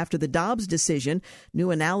 months after the Dobbs decision, new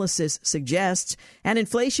analysis suggests, and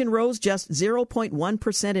inflation rose just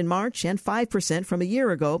 0.1% in March and 5% from a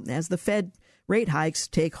year ago as the Fed rate hikes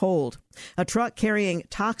take hold. A truck carrying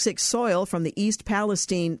toxic soil from the East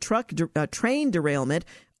Palestine train derailment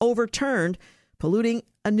overturned, polluting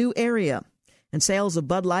a new area. And sales of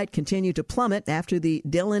Bud Light continue to plummet after the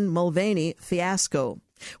Dylan Mulvaney fiasco.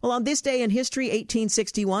 Well, on this day in history,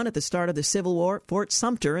 1861, at the start of the Civil War, Fort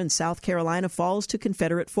Sumter in South Carolina falls to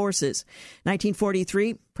Confederate forces.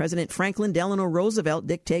 1943, President Franklin Delano Roosevelt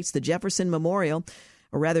dictates the Jefferson Memorial,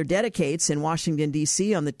 or rather dedicates, in Washington,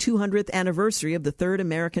 D.C. on the 200th anniversary of the third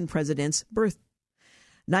American president's birth.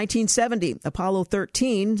 1970, Apollo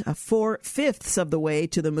 13, 4/5 of the way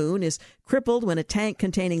to the moon, is crippled when a tank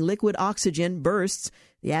containing liquid oxygen bursts.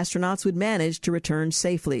 The astronauts would manage to return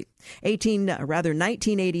safely.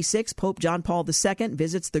 1986, Pope John Paul II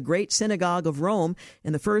visits the Great Synagogue of Rome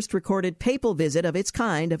in the first recorded papal visit of its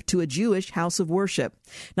kind to a Jewish house of worship.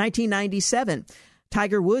 1997,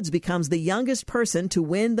 Tiger Woods becomes the youngest person to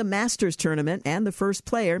win the Masters tournament and the first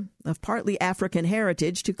player of partly African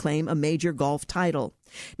heritage to claim a major golf title.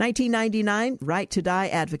 1999, right-to-die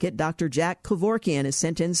advocate Dr. Jack Kevorkian is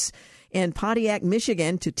sentenced in Pontiac,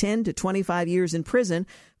 Michigan to 10 to 25 years in prison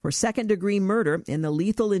for second-degree murder in the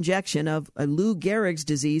lethal injection of a Lou Gehrig's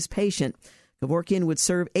disease patient. Kevorkian would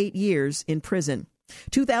serve 8 years in prison.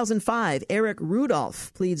 2005, Eric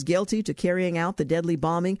Rudolph pleads guilty to carrying out the deadly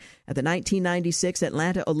bombing at the 1996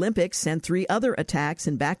 Atlanta Olympics and 3 other attacks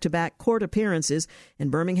in back-to-back court appearances in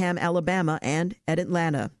Birmingham, Alabama, and at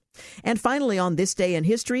Atlanta. And finally, on this day in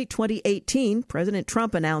history, 2018, President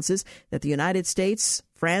Trump announces that the United States,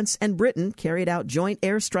 France, and Britain carried out joint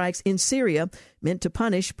airstrikes in Syria meant to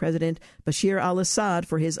punish President Bashar al-Assad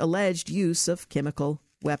for his alleged use of chemical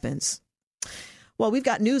weapons. Well, we've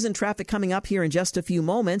got news and traffic coming up here in just a few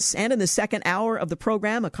moments. And in the second hour of the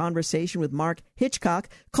program, a conversation with Mark Hitchcock,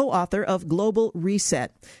 co-author of Global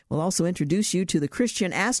Reset. We'll also introduce you to the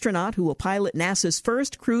Christian astronaut who will pilot NASA's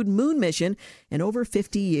first crewed moon mission in over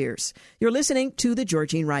 50 years. You're listening to The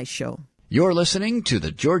Georgene Rice Show. You're listening to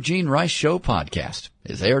The Georgene Rice Show podcast.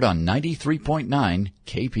 It's aired on 93.9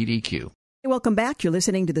 KPDQ. Welcome back. You're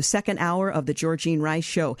listening to the second hour of the Georgene Rice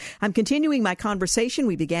Show. I'm continuing my conversation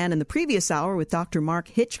we began in the previous hour with Dr. Mark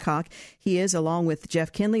Hitchcock. He is, along with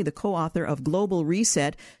Jeff Kinley, the co-author of Global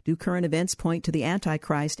Reset, Do Current Events Point to the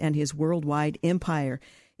Antichrist and His Worldwide Empire?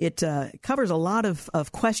 It covers a lot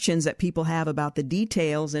of questions that people have about the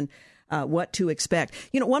details and what to expect.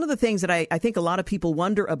 You know, one of the things that I think a lot of people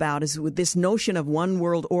wonder about is with this notion of one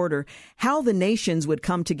world order, how the nations would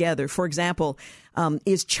come together. For example,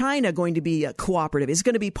 is China going to be cooperative? Is it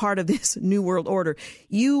going to be part of this new world order?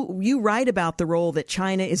 You write about the role that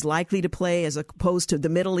China is likely to play as opposed to the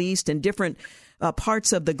Middle East and different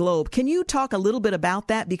parts of the globe. Can you talk a little bit about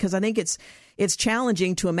that? Because I think it's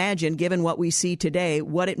challenging to imagine, given what we see today,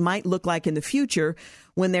 what it might look like in the future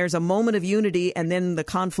when there's a moment of unity and then the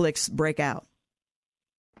conflicts break out.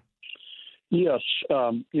 Yes.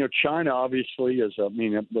 China obviously is,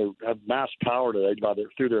 they have mass power today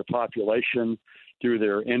through their population, through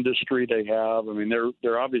their industry they have. I mean,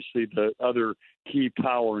 they're obviously the other key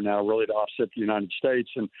power now really to offset the United States.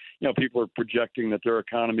 And, people are projecting that their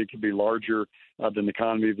economy could be larger than the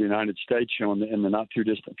economy of the United States, in the not too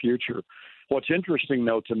distant future. What's interesting,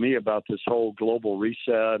 though, to me about this whole global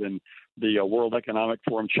reset and the World Economic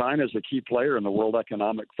Forum, China is a key player in the World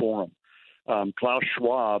Economic Forum. Klaus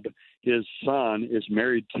Schwab, his son, is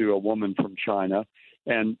married to a woman from China.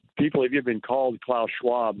 And people, if you've been called Klaus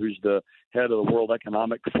Schwab, who's the head of the World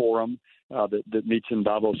Economic Forum that meets in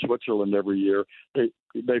Davos, Switzerland every year,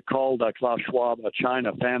 they've called Klaus Schwab a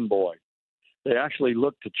China fanboy. They actually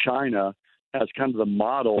look to China as kind of the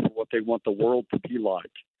model for what they want the world to be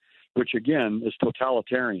like, which, again, is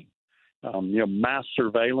totalitarian. Mass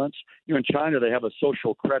surveillance. In China, they have a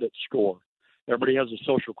social credit score. Everybody has a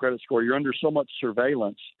social credit score. You're under so much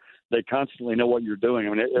surveillance, they constantly know what you're doing. I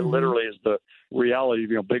mean, it literally is the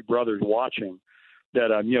reality of, Big Brother's watching.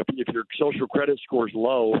 That, if your social credit score is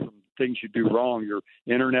low from things you do wrong, your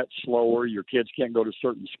internet's slower, your kids can't go to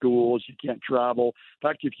certain schools, you can't travel. In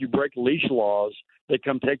fact, if you break leash laws, they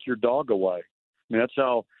come take your dog away. I mean, that's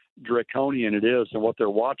how draconian it is and what they're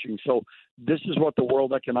watching. So this is what the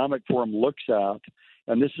World Economic Forum looks at,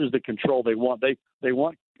 and this is the control they want. They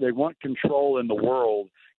want control in the world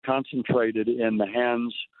concentrated in the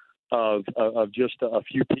hands of just a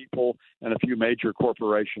few people and a few major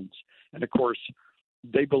corporations. And of course,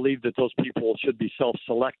 they believe that those people should be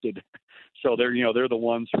self-selected. So they're the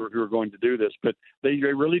ones who are going to do this. But they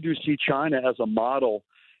really do see China as a model.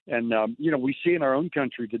 And, we see in our own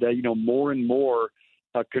country today, more and more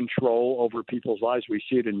control over people's lives. We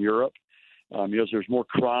see it in Europe. As there's more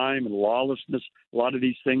crime and lawlessness, a lot of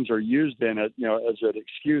these things are used then as an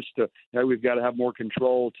excuse to, we've got to have more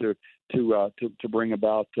control to bring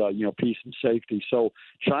about, peace and safety. So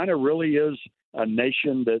China really is a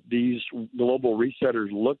nation that these global resetters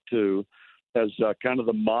look to as kind of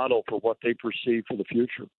the model for what they perceive for the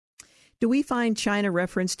future. Do we find China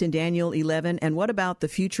referenced in Daniel 11? And what about the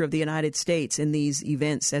future of the United States in these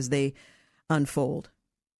events as they unfold?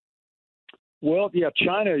 Well, yeah,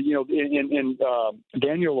 China, in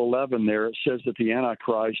Daniel 11 there, it says that the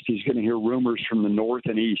Antichrist, he's going to hear rumors from the north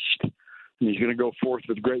and east. And he's going to go forth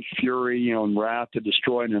with great fury, and wrath to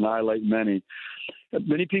destroy and annihilate many.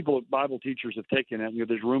 Many people, Bible teachers, have taken that.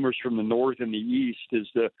 There's rumors from the north and the east is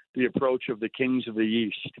the approach of the kings of the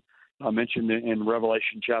east, mentioned in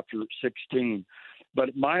Revelation chapter 16.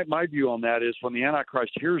 But my view on that is when the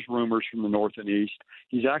Antichrist hears rumors from the north and east,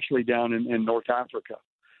 he's actually down in North Africa.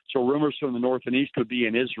 So rumors from the north and east would be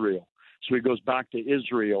in Israel. So he goes back to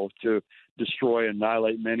Israel to destroy and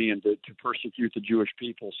annihilate many and to persecute the Jewish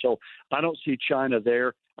people. So I don't see China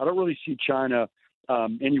there. I don't really see China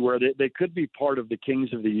anywhere. They could be part of the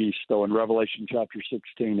kings of the east, though, in Revelation chapter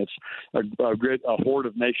 16. It's a horde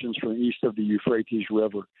of nations from the east of the Euphrates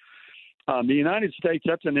River. The United States,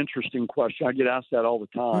 that's an interesting question. I get asked that all the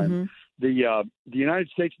time. The United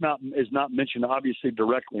States is not mentioned, obviously,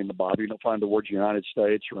 directly in the Bible. You don't find the words United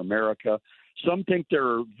States or America. Some think there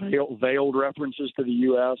are veiled references to the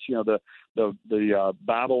U.S. You know, the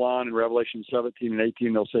Babylon in Revelation 17 and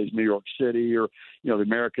 18, they'll say it's New York City, or, you know, the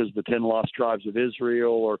Americas, the 10 lost tribes of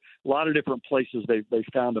Israel, or a lot of different places they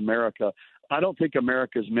found America. I don't think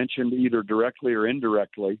America is mentioned either directly or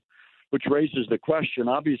indirectly, which raises the question,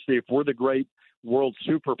 obviously, if we're the great world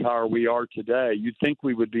superpower we are today, you'd think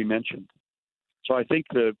we would be mentioned. So I think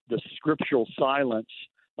the scriptural silence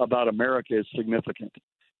about America is significant.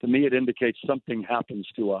 To me, it indicates something happens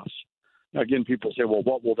to us. Now, again, people say, well,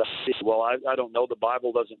 what will that be? Well, I don't know. The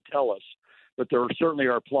Bible doesn't tell us. But there certainly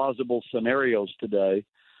are plausible scenarios today,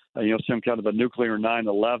 some kind of a nuclear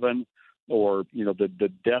 9/11, or,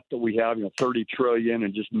 the debt that we have, 30 trillion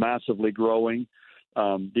and just massively growing.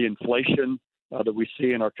 The inflation that we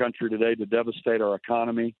see in our country today to devastate our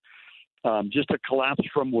economy, just a collapse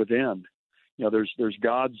from within. There's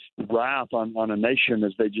God's wrath on a nation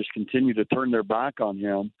as they just continue to turn their back on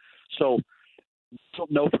him. So I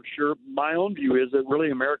don't know for sure. My own view is that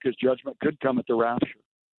really America's judgment could come at the rapture.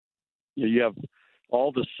 You have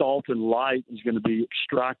all the salt and light is going to be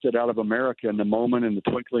extracted out of America in the moment, in the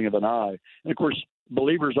twinkling of an eye. And, of course,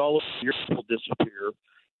 believers all over the earth will disappear.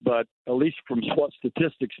 But at least from what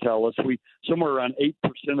statistics tell us, somewhere around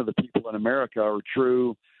 8% of the people in America are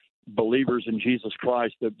true believers in Jesus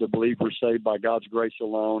Christ, that believe we're saved by God's grace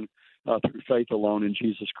alone, through faith alone in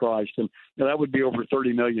Jesus Christ. And that would be over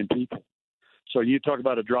 30 million people. So you talk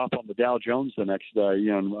about a drop on the Dow Jones the next day,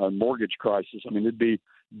 a mortgage crisis. I mean, it'd be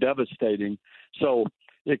devastating. So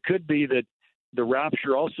it could be that the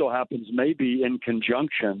rapture also happens maybe in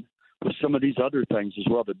conjunction with some of these other things as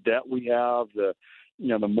well, the debt we have, the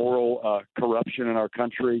moral corruption in our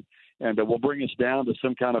country, and will bring us down to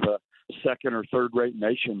some kind of a second or third rate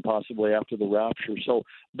nation possibly after the rapture. So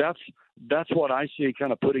that's what I see,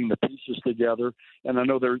 kind of putting the pieces together. And I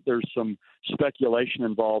know there's some speculation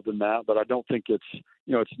involved in that, but I don't think it's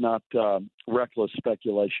not reckless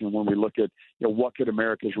speculation when we look at what could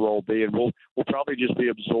America's role be, and we'll probably just be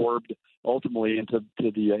absorbed ultimately into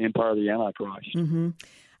the empire of the Antichrist. Mm-hmm.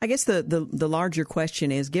 I guess the larger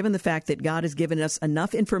question is, given the fact that God has given us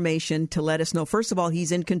enough information to let us know, first of all,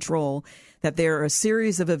 he's in control, that there are a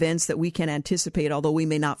series of events that we can anticipate, although we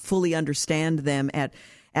may not fully understand them at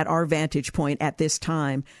our vantage point at this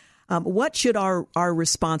time. What should our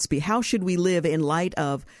response be? How should we live in light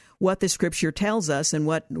of what the Scripture tells us and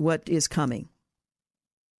what is coming?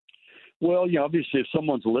 Well, obviously, if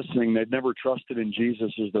someone's listening, they've never trusted in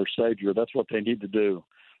Jesus as their Savior, that's what they need to do.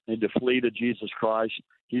 They need to flee to Jesus Christ.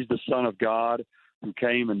 He's the Son of God who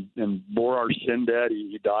came and bore our sin debt.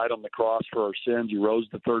 He died on the cross for our sins. He rose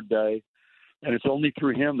the third day. And it's only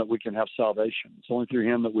through him that we can have salvation. It's only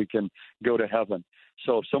through him that we can go to heaven.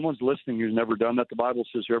 So if someone's listening who's never done that, the Bible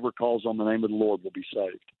says whoever calls on the name of the Lord will be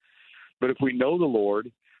saved. But if we know the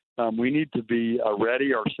Lord, we need to be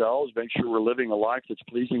ready ourselves, make sure we're living a life that's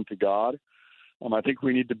pleasing to God. I think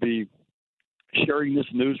we need to be sharing this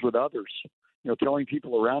news with others. Telling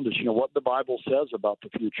people around us, what the Bible says about the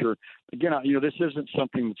future. Again, this isn't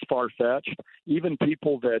something that's far-fetched. Even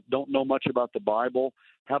people that don't know much about the Bible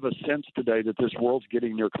have a sense today that this world's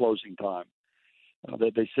getting near closing time.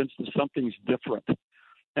 That they sense that something's different.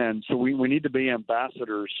 And so we need to be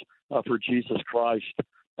ambassadors for Jesus Christ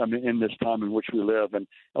in this time in which we live. And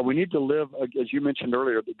we need to live, as you mentioned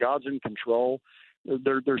earlier, that God's in control.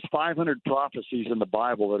 There's 500 prophecies in the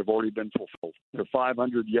Bible that have already been fulfilled. There are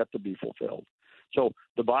 500 yet to be fulfilled. So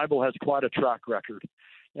the Bible has quite a track record,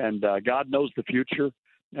 and God knows the future,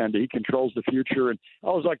 and he controls the future. And I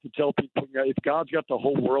always like to tell people, if God's got the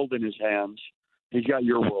whole world in his hands, he's got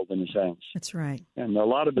your world in his hands. That's right. And a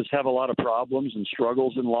lot of us have a lot of problems and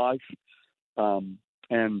struggles in life.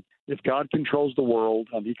 And if God controls the world,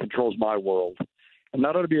 he controls my world. And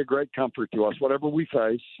that ought to be a great comfort to us, whatever we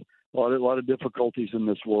face. A lot of difficulties in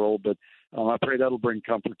this world, but I pray that'll bring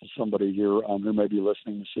comfort to somebody here who may be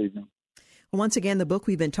listening this evening. Once again, the book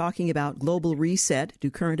we've been talking about, Global Reset, Do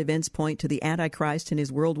Current Events Point to the Antichrist and His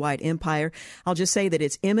Worldwide Empire? I'll just say that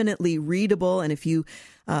it's eminently readable, and if you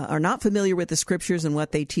are not familiar with the Scriptures and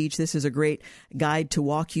what they teach, this is a great guide to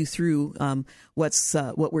walk you through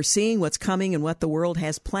what we're seeing, what's coming, and what the world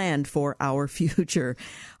has planned for our future,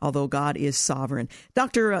 although God is sovereign.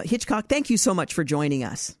 Dr. Hitchcock, thank you so much for joining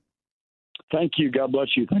us. Thank you. God bless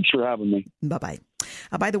you. Thanks for having me. Bye-bye.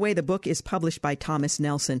 By the way, the book is published by Thomas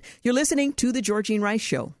Nelson. You're listening to The Georgene Rice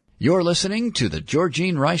Show. You're listening to the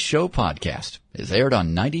Georgene Rice Show podcast. It's aired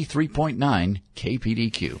on 93.9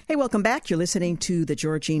 KPDQ. Hey, welcome back. You're listening to The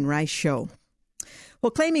Georgene Rice Show.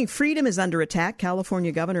 Well, claiming freedom is under attack,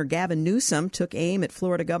 California Governor Gavin Newsom took aim at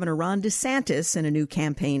Florida Governor Ron DeSantis in a new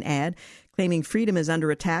campaign ad, claiming freedom is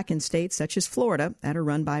under attack in states such as Florida that are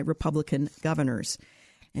run by Republican governors.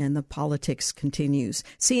 And the politics continues.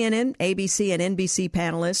 CNN, ABC, and NBC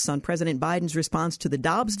panelists on President Biden's response to the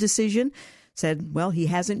Dobbs decision said, well, he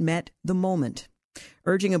hasn't met the moment.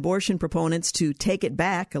 Urging abortion proponents to take it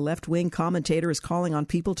back, a left-wing commentator is calling on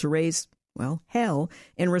people to raise, well, hell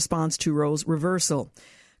in response to Roe's reversal.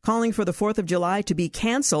 Calling for the 4th of July to be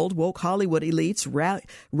canceled, woke Hollywood elites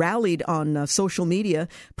rallied on social media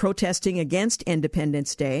protesting against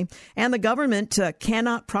Independence Day. And the government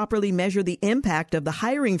cannot properly measure the impact of the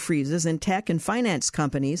hiring freezes in tech and finance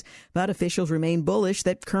companies, but officials remain bullish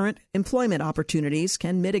that current employment opportunities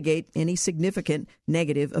can mitigate any significant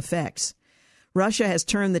negative effects. Russia has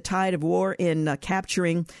turned the tide of war in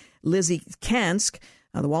capturing Lysychansk.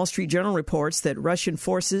 The Wall Street Journal reports that Russian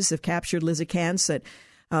forces have captured Lysychansk,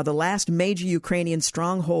 the last major Ukrainian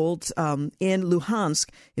stronghold in Luhansk,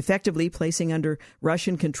 effectively placing under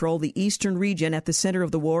Russian control the eastern region at the center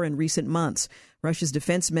of the war in recent months. Russia's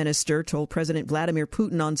defense minister told President Vladimir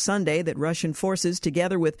Putin on Sunday that Russian forces,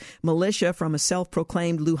 together with militia from a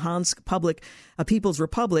self-proclaimed Luhansk People's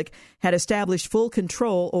Republic, had established full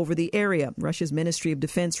control over the area. Russia's Ministry of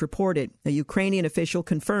Defense reported. A Ukrainian official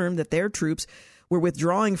confirmed that their troops were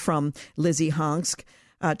withdrawing from Lysychansk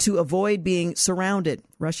to avoid being surrounded.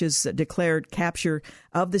 Russia's declared capture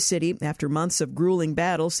of the city after months of grueling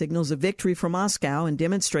battle signals a victory for Moscow and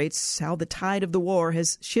demonstrates how the tide of the war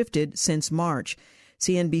has shifted since March.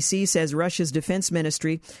 CNBC says Russia's defense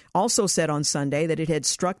ministry also said on Sunday that it had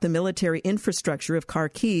struck the military infrastructure of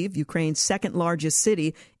Kharkiv, Ukraine's second largest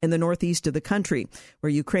city in the northeast of the country, where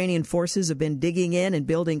Ukrainian forces have been digging in and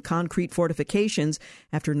building concrete fortifications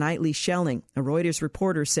after nightly shelling. A Reuters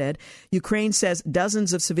reporter said Ukraine says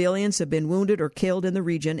dozens of civilians have been wounded or killed in the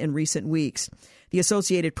region in recent weeks. The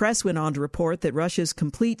Associated Press went on to report that Russia's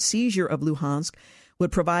complete seizure of Luhansk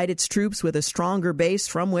would provide its troops with a stronger base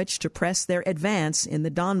from which to press their advance in the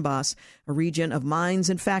Donbass, a region of mines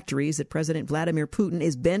and factories that President Vladimir Putin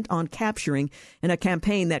is bent on capturing in a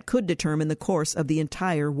campaign that could determine the course of the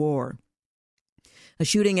entire war. A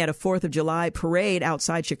shooting at a 4th of July parade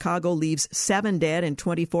outside Chicago leaves 7 dead and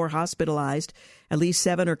 24 hospitalized. At least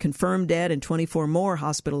 7 are confirmed dead and 24 more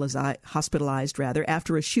hospitalized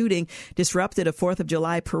after a shooting disrupted a 4th of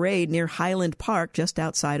July parade near Highland Park just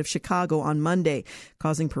outside of Chicago on Monday,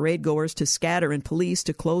 causing parade goers to scatter and police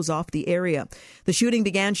to close off the area. The shooting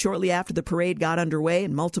began shortly after the parade got underway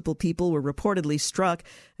and multiple people were reportedly struck.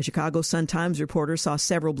 A Chicago Sun-Times reporter saw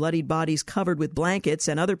several bloodied bodies covered with blankets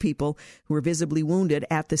and other people who were visibly wounded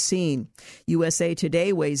at the scene. USA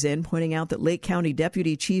Today weighs in, pointing out that Lake County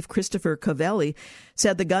Deputy Chief Christopher Covelli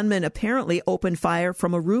said the gunman apparently opened fire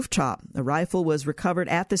from a rooftop. A rifle was recovered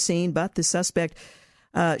at the scene, but the suspect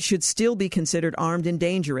should still be considered armed and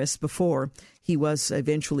dangerous before he was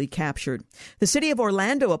eventually captured. The city of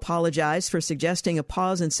Orlando apologized for suggesting a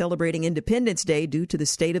pause in celebrating Independence Day due to the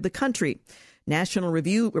state of the country. National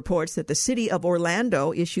Review reports that the city of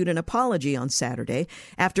Orlando issued an apology on Saturday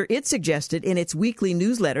after it suggested in its weekly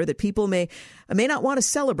newsletter that people may not want to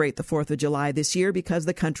celebrate the 4th of July this year because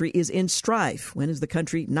the country is in strife. When has the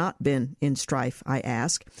country not been in strife, I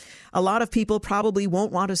ask? A lot of people probably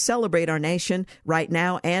won't want to celebrate our nation right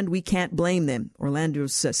now, and we can't blame them.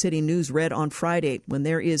 Orlando's City News read on Friday, when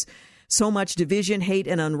there is so much division, hate,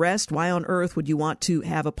 and unrest, why on earth would you want to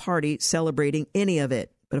have a party celebrating any of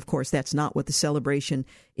it? But, of course, that's not what the celebration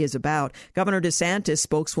is about. Governor DeSantis'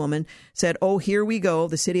 spokeswoman said, "Oh, here we go.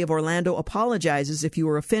 The city of Orlando apologizes if you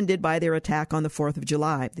were offended by their attack on the 4th of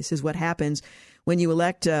July. This is what happens when you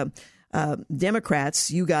elect Democrats.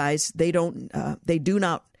 You guys, they do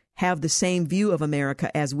not have the same view of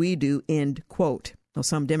America as we do," end quote. Well,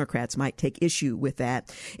 some Democrats might take issue with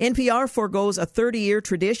that. NPR forgoes a 30-year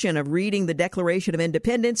tradition of reading the Declaration of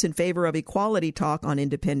Independence in favor of equality talk on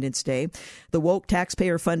Independence Day. The woke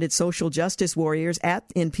taxpayer-funded social justice warriors at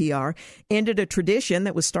NPR ended a tradition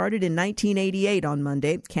that was started in 1988 on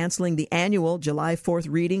Monday, canceling the annual July 4th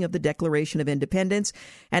reading of the Declaration of Independence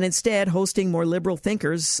and instead hosting more liberal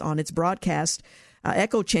thinkers on its broadcast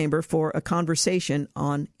echo chamber for a conversation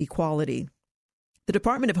on equality. The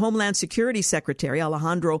Department of Homeland Security Secretary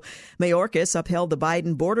Alejandro Mayorkas upheld the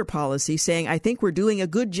Biden border policy, saying, "I think we're doing a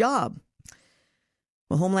good job."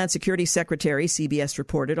 Well, Homeland Security Secretary, CBS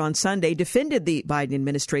reported on Sunday, defended the Biden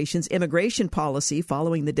administration's immigration policy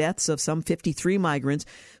following the deaths of some 53 migrants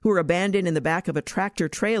who were abandoned in the back of a tractor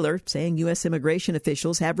trailer, saying U.S. immigration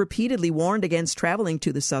officials have repeatedly warned against traveling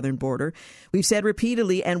to the southern border. We've said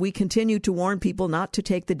repeatedly, and we continue to warn people not to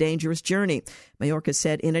take the dangerous journey, Mayorkas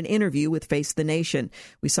said in an interview with Face the Nation.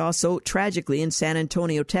 We saw so tragically in San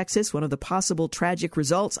Antonio, Texas, one of the possible tragic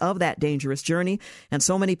results of that dangerous journey, and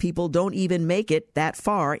so many people don't even make it that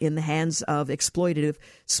far in the hands of exploitative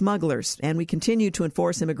smugglers. And we continue to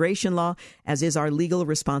enforce immigration law, as is our legal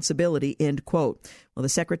responsibility, end quote. Well, the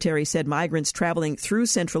secretary said migrants traveling through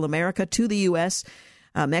Central America to the U.S.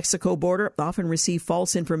 Mexico border often receive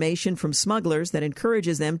false information from smugglers that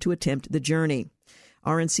encourages them to attempt the journey.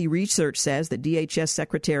 RNC Research says that DHS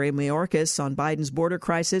Secretary Mayorkas on Biden's border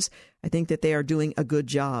crisis, I think that they are doing a good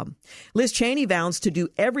job. Liz Cheney vows to do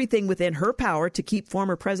everything within her power to keep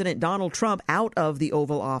former President Donald Trump out of the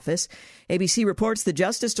Oval Office. ABC reports the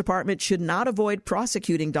Justice Department should not avoid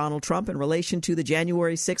prosecuting Donald Trump in relation to the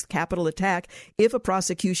January 6th Capitol attack if a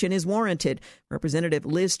prosecution is warranted, Representative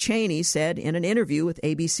Liz Cheney said in an interview with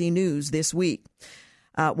ABC News this week.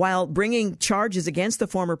 While bringing charges against the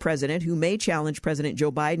former president, who may challenge President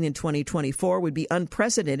Joe Biden in 2024, would be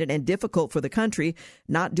unprecedented and difficult for the country,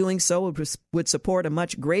 not doing so would support a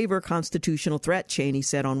much graver constitutional threat, Cheney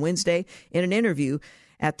said on Wednesday in an interview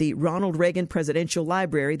at the Ronald Reagan Presidential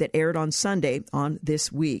Library that aired on Sunday on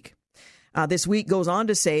This Week. This Week goes on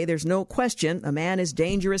to say there's no question a man as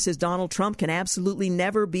dangerous as Donald Trump can absolutely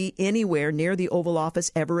never be anywhere near the Oval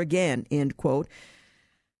Office ever again, end quote.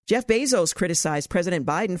 Jeff Bezos criticized President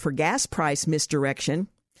Biden for gas price misdirection.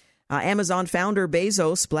 Amazon founder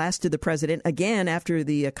Bezos blasted the president again after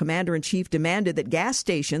the commander-in-chief demanded that gas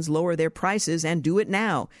stations lower their prices and do it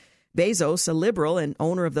now. Bezos, a liberal and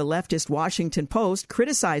owner of the leftist Washington Post,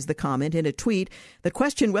 criticized the comment in a tweet that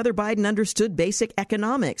questioned whether Biden understood basic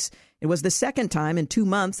economics. It was the second time in 2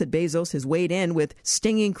 months that Bezos has weighed in with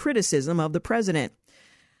stinging criticism of the president.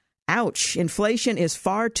 Ouch. Inflation is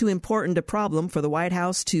far too important a problem for the White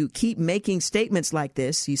House to keep making statements like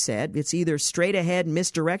this, he said. It's either straight ahead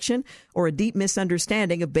misdirection or a deep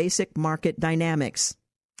misunderstanding of basic market dynamics.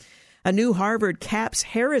 A new Harvard Capps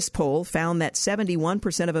Harris poll found that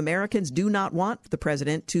 71% of Americans do not want the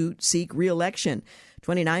president to seek re-election.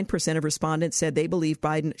 29% of respondents said they believe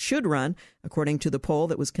Biden should run, according to the poll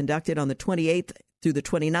that was conducted on the 28th through the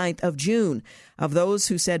 29th of June. Of those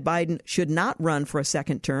who said Biden should not run for a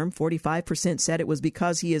second term, 45% said it was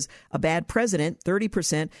because he is a bad president,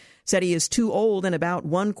 30% said he is too old, and about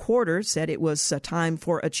 1/4 said it was time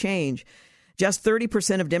for a change. Just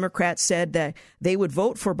 30% of Democrats said that they would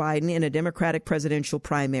vote for Biden in a Democratic presidential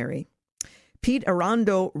primary. Pete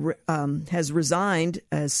Arredondo has resigned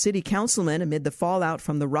as city councilman amid the fallout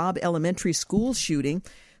from the Robb Elementary School shooting.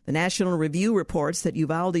 The National Review reports that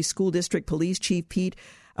Uvalde School District Police Chief Pete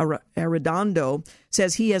Arredondo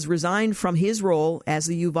says he has resigned from his role as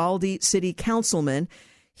the Uvalde city councilman.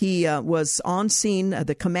 He was on scene,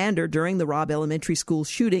 the commander, during the Robb Elementary School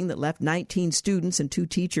shooting that left 19 students and 2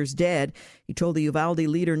 teachers dead. He told the Uvalde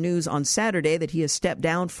Leader News on Saturday that he has stepped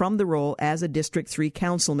down from the role as a District 3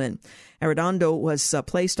 councilman. Arredondo was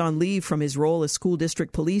placed on leave from his role as school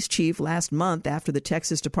district police chief last month after the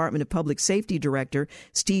Texas Department of Public Safety Director,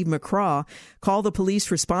 Steve McCraw, called the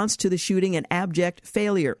police response to the shooting an abject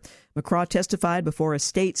failure. McCraw testified before a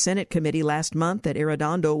state Senate committee last month that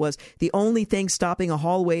Arredondo was the only thing stopping a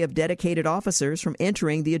hallway of dedicated officers from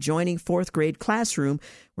entering the adjoining 4th grade classroom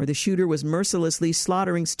where the shooter was mercilessly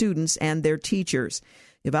slaughtering students and their teachers.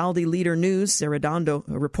 Uvalde Leader News Arredondo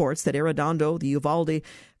reports that Arredondo, the Uvalde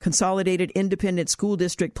Consolidated Independent School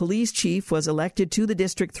District Police Chief, was elected to the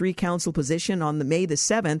District 3 Council position on May the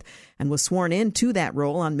 7th and was sworn into that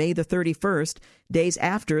role on May the 31st, days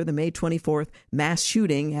after the May 24th mass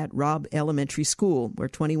shooting at Robb Elementary School, where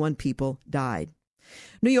 21 people died.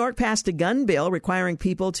 New York passed a gun bill requiring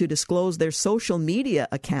people to disclose their social media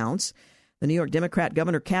accounts. The New York Democrat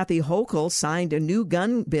Governor Kathy Hochul signed a new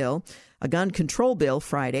gun control bill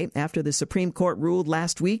Friday after the Supreme Court ruled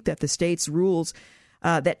last week that the state's rules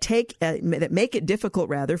that make it difficult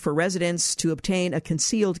for residents to obtain a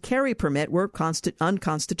concealed carry permit were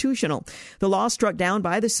unconstitutional. The law struck down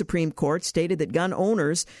by the Supreme Court stated that gun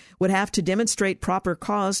owners would have to demonstrate proper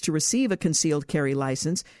cause to receive a concealed carry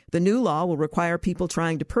license. The new law will require people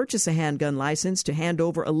trying to purchase a handgun license to hand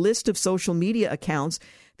over a list of social media accounts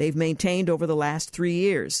they've maintained over the last 3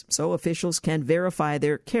 years, so officials can verify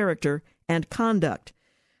their character and conduct.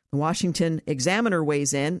 The Washington Examiner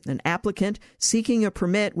weighs in. An applicant seeking a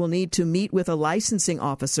permit will need to meet with a licensing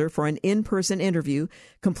officer for an in-person interview,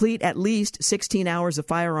 complete at least 16 hours of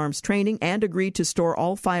firearms training, and agree to store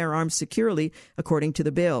all firearms securely, according to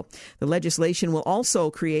the bill. The legislation will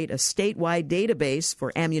also create a statewide database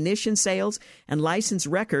for ammunition sales and license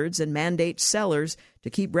records and mandate sellers to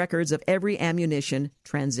keep records of every ammunition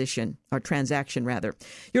transaction.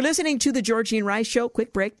 You're listening to The Georgene Rice Show.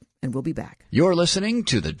 Quick break, and we'll be back. You're listening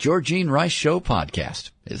to The Georgene Rice Show podcast.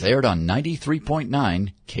 It's aired on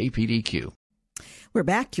 93.9 KPDQ. We're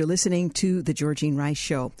back. You're listening to The Georgene Rice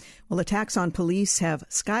Show. Well, attacks on police have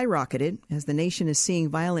skyrocketed as the nation is seeing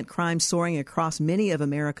violent crime soaring across many of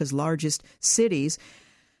America's largest cities.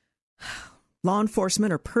 Law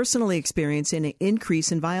enforcement are personally experiencing an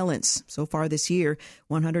increase in violence. So far this year,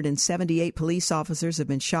 178 police officers have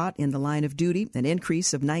been shot in the line of duty, an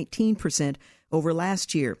increase of 19% over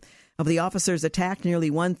last year. Of the officers attacked,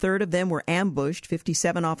 nearly one-third of them were ambushed.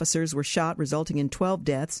 57 officers were shot, resulting in 12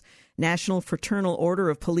 deaths. National Fraternal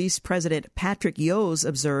Order of Police President Patrick Yose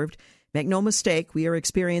observed, "Make no mistake, we are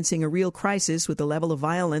experiencing a real crisis with the level of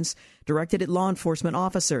violence directed at law enforcement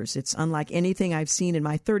officers. It's unlike anything I've seen in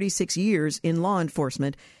my 36 years in law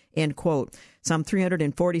enforcement," end quote. Some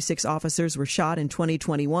 346 officers were shot in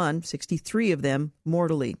 2021, 63 of them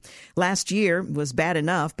mortally. Last year was bad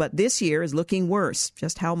enough, but this year is looking worse.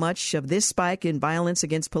 Just how much of this spike in violence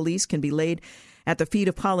against police can be laid at the feet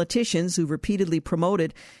of politicians who repeatedly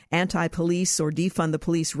promoted anti-police or defund the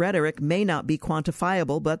police rhetoric may not be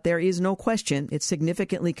quantifiable, but there is no question it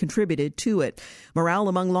significantly contributed to it. Morale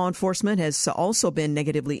among law enforcement has also been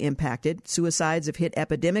negatively impacted. Suicides have hit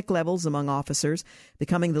epidemic levels among officers,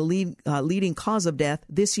 becoming the leading cause of death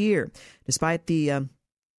this year. Despite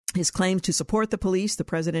his claims to support the police, the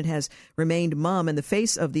president has remained mum in the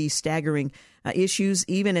face of these staggering issues,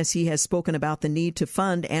 even as he has spoken about the need to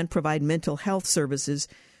fund and provide mental health services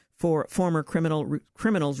for former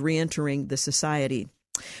criminals reentering the society.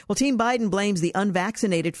 Well, Team Biden blames the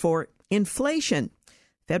unvaccinated for inflation.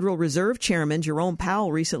 Federal Reserve Chairman Jerome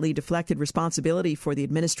Powell recently deflected responsibility for the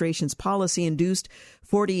administration's policy-induced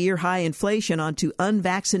 40-year high inflation onto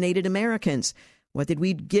unvaccinated Americans. What did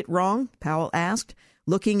we get wrong? Powell asked,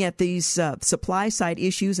 looking at these supply-side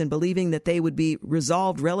issues and believing that they would be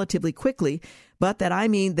resolved relatively quickly, but that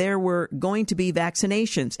there were going to be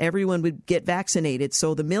vaccinations. Everyone would get vaccinated,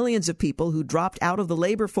 so the millions of people who dropped out of the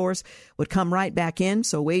labor force would come right back in,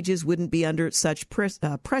 so wages wouldn't be under such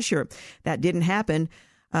pressure. That didn't happen.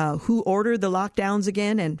 Who ordered the lockdowns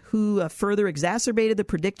again, and who further exacerbated the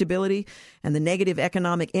predictability and the negative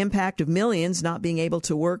economic impact of millions not being able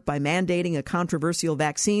to work by mandating a controversial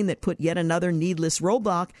vaccine that put yet another needless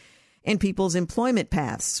roadblock in people's employment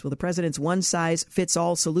paths. Well, the president's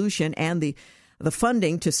one-size-fits-all solution and the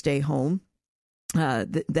funding to stay home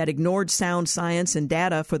that ignored sound science and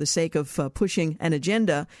data for the sake of pushing an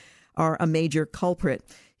agenda are a major culprit.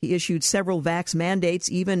 He issued several vax mandates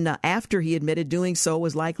even after he admitted doing so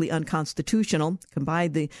was likely unconstitutional,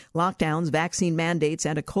 combined the lockdowns, vaccine mandates,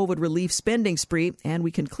 and a COVID relief spending spree, and we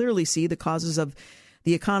can clearly see the causes of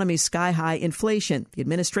the economy's sky-high inflation. The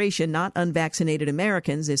administration, not unvaccinated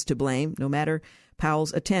Americans, is to blame, no matter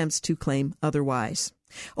Powell's attempts to claim otherwise.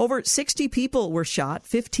 Over 60 people were shot,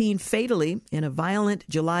 15 fatally, in a violent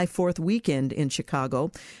July 4th weekend in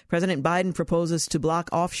Chicago. President Biden proposes to block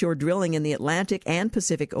offshore drilling in the Atlantic and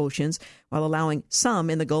Pacific Oceans while allowing some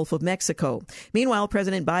in the Gulf of Mexico. Meanwhile,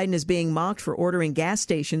 President Biden is being mocked for ordering gas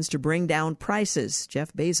stations to bring down prices,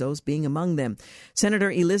 Jeff Bezos being among them.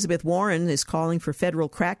 Senator Elizabeth Warren is calling for federal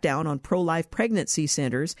crackdown on pro-life pregnancy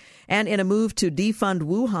centers. And in a move to defund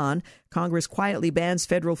Wuhan, Congress quietly bans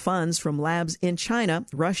federal funds from labs in China,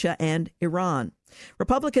 Russia, and Iran.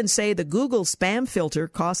 Republicans say the Google spam filter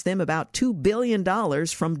cost them about $2 billion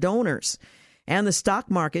from donors. And the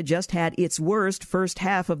stock market just had its worst first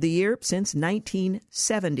half of the year since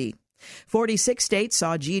 1970. 46 states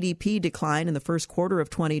saw GDP decline in the first quarter of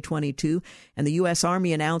 2022, and the U.S.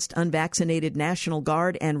 Army announced unvaccinated National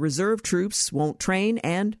Guard and Reserve troops won't train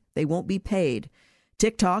and they won't be paid.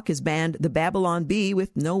 TikTok has banned the Babylon Bee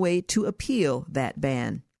with no way to appeal that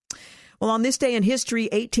ban. Well, on this day in history,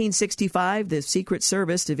 1865, the Secret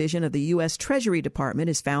Service Division of the U.S. Treasury Department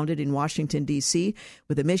is founded in Washington, D.C.,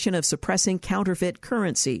 with a mission of suppressing counterfeit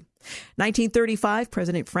currency. 1935,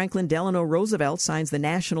 President Franklin Delano Roosevelt signs the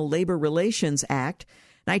National Labor Relations Act.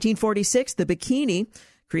 1946, the bikini,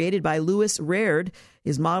 created by Louis Reard,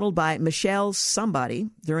 is modeled by Michelle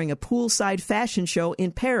Somebody during a poolside fashion show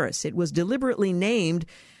in Paris. It was deliberately named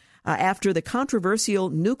after the controversial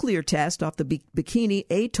nuclear test off the Bikini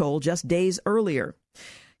Atoll just days earlier.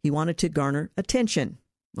 He wanted to garner attention.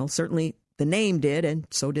 Well, certainly The name did, and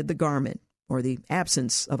so did the garment, or the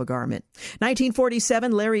absence of a garment.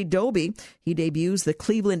 1947, Larry Doby, he debuts the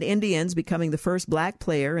Cleveland Indians, becoming the first black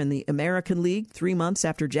player in the American League 3 months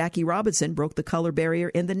after Jackie Robinson broke the color barrier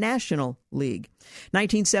in the National League.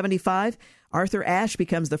 1975, Arthur Ashe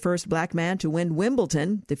becomes the first black man to win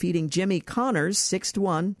Wimbledon, defeating Jimmy Connors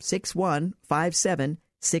 6-1, 6-1, 5-7,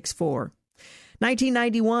 6-4.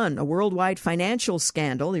 1991, a worldwide financial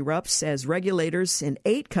scandal erupts as regulators in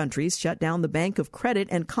 8 countries shut down the Bank of Credit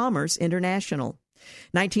and Commerce International.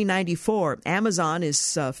 1994, Amazon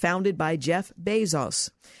is founded by Jeff Bezos.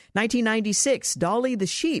 1996, Dolly the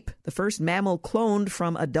sheep, the first mammal cloned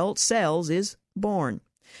from adult cells, is born.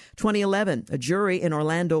 2011, a jury in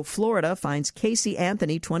Orlando, Florida finds Casey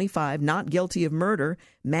Anthony, 25, not guilty of murder,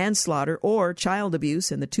 manslaughter, or child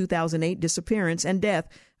abuse in the 2008 disappearance and death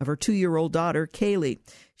of her 2-year-old daughter, Kaylee.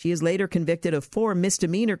 She is later convicted of 4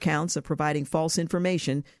 misdemeanor counts of providing false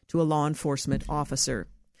information to a law enforcement officer.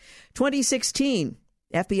 2016,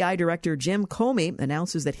 FBI Director Jim Comey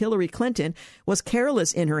announces that Hillary Clinton was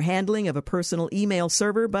careless in her handling of a personal email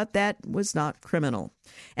server, but that was not criminal.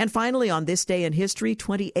 And finally, on this day in history,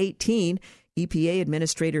 2018, EPA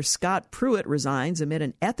Administrator Scott Pruitt resigns amid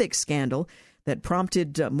an ethics scandal that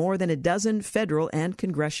prompted more than a dozen federal and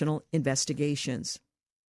congressional investigations.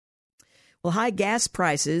 Well, high gas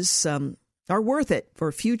prices are worth it for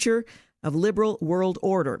a future of liberal world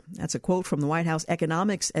order. That's a quote from the White House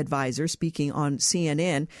economics advisor speaking on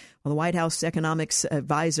CNN. Well, the White House economics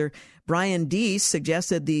advisor Brian Deese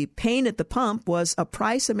suggested the pain at the pump was a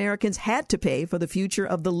price Americans had to pay for the future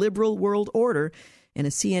of the liberal world order in a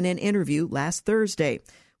CNN interview last Thursday.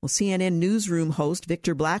 Well, CNN newsroom host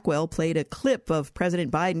Victor Blackwell played a clip of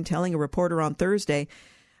President Biden telling a reporter on Thursday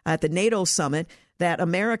at the NATO summit that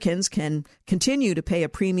Americans can continue to pay a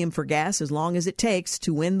premium for gas as long as it takes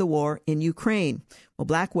to win the war in Ukraine. Well,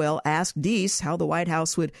 Blackwell asked Deese how the White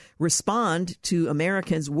House would respond to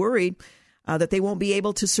Americans worried that they won't be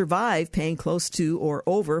able to survive paying close to or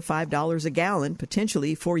over $5 a gallon,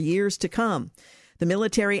 potentially for years to come. The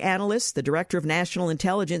military analysts, the director of national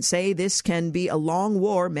intelligence, say this can be a long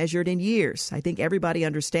war measured in years. I think everybody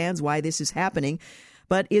understands why this is happening.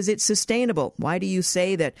 But is it sustainable? Why do you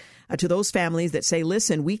say that to those families that say,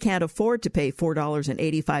 listen, we can't afford to pay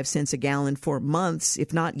 $4.85 a gallon for months,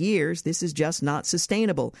 if not years? This is just not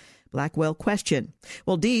sustainable. Blackwell questioned.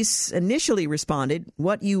 Well, Deese initially responded,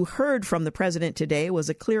 what you heard from the president today was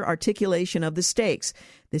a clear articulation of the stakes.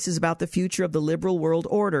 This is about the future of the liberal world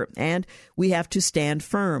order, and we have to stand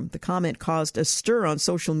firm. The comment caused a stir on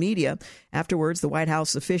social media. Afterwards, the White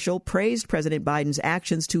House official praised President Biden's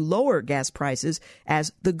actions to lower gas prices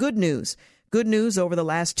as the good news. Good news over the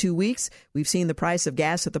last 2 weeks. We've seen the price of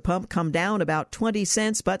gas at the pump come down about 20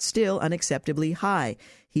 cents, but still unacceptably high,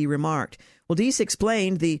 he remarked. Well, Deese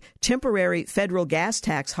explained the temporary federal gas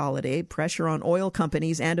tax holiday, pressure on oil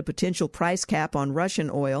companies, and a potential price cap on Russian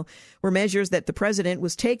oil were measures that the president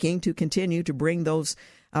was taking to continue to bring those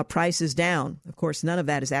prices down. Of course, none of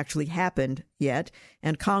that has actually happened yet,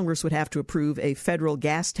 and Congress would have to approve a federal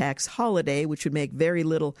gas tax holiday, which would make very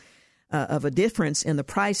little of a difference in the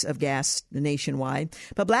price of gas nationwide.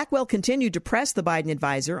 But Blackwell continued to press the Biden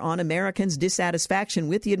advisor on Americans' dissatisfaction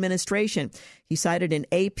with the administration. He cited an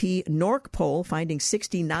AP NORC poll finding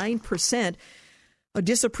 69%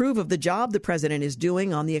 disapprove of the job the president is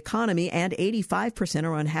doing on the economy, and 85%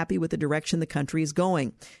 are unhappy with the direction the country is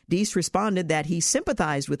going. Deese responded that he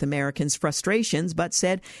sympathized with Americans' frustrations, but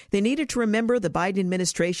said they needed to remember the Biden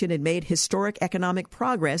administration had made historic economic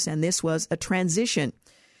progress, and this was a transition.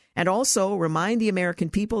 And also remind the American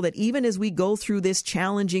people that even as we go through this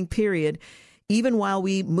challenging period, even while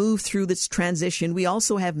we move through this transition, we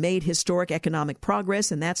also have made historic economic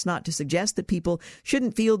progress, and that's not to suggest that people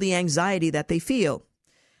shouldn't feel the anxiety that they feel.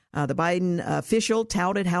 The Biden official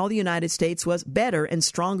touted how the United States was better and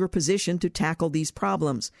stronger positioned to tackle these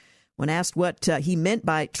problems. When asked what he meant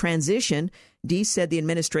by transition, Deese said the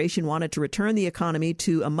administration wanted to return the economy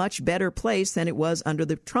to a much better place than it was under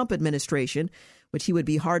the Trump administration, which he would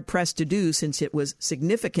be hard-pressed to do since it was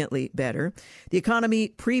significantly better. The economy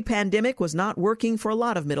pre-pandemic was not working for a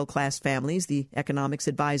lot of middle-class families, the economics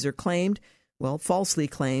advisor claimed, well, falsely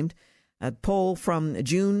claimed. A poll from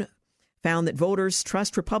June found that voters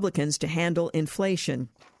trust Republicans to handle inflation.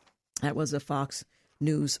 That was a Fox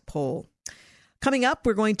News poll. Coming up,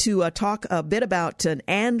 we're going to talk a bit about an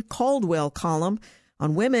Ann Caldwell column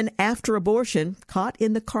on women after abortion caught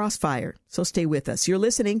in the crossfire. So stay with us. You're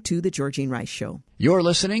listening to The Georgene Rice Show. You're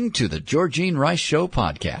listening to The Georgene Rice Show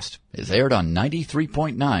podcast. It's aired on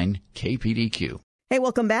 93.9 KPDQ. Hey,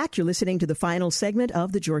 welcome back. You're listening to the final segment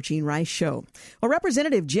of the Georgene Rice Show. Well,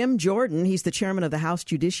 Representative Jim Jordan, he's the chairman of the House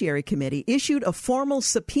Judiciary Committee, issued a formal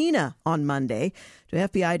subpoena on Monday to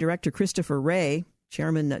FBI Director Christopher Wray.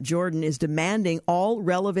 Chairman Jordan is demanding all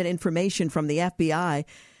relevant information from the FBI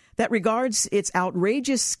that regards its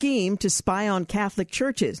outrageous scheme to spy on Catholic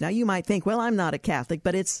churches. Now, you might think, well, I'm not a Catholic,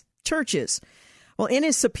 but it's churches. Well, in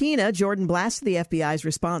his subpoena, Jordan blasted the FBI's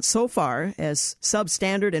response so far as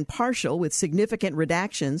substandard and partial with significant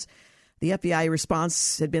redactions. The FBI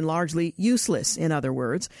response had been largely useless, in other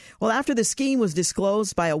words. Well, after the scheme was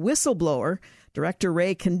disclosed by a whistleblower, Director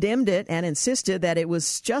Wray condemned it and insisted that it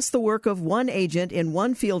was just the work of one agent in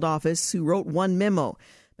one field office who wrote one memo.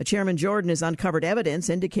 But Chairman Jordan has uncovered evidence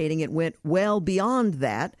indicating it went well beyond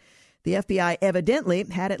that. The FBI evidently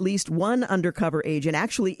had at least one undercover agent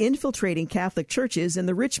actually infiltrating Catholic churches in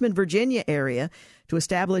the Richmond, Virginia area to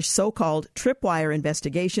establish so-called tripwire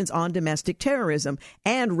investigations on domestic terrorism,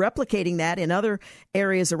 and replicating that in other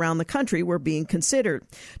areas around the country were being considered.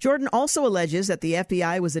 Jordan also alleges that the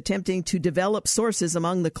FBI was attempting to develop sources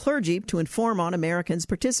among the clergy to inform on Americans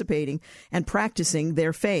participating and practicing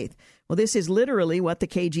their faith. Well, this is literally what the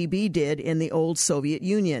KGB did in the old Soviet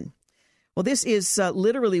Union. Well, this is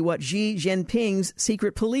literally what Xi Jinping's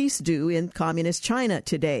secret police do in communist China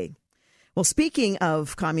today. Well, speaking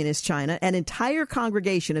of communist China, an entire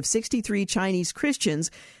congregation of 63 Chinese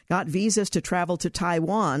Christians got visas to travel to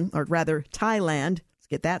Taiwan, or rather Thailand, let's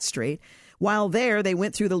get that straight. While there, they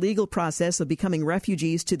went through the legal process of becoming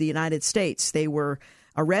refugees to the United States. They were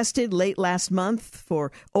arrested late last month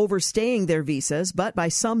for overstaying their visas, but by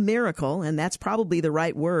some miracle, and that's probably the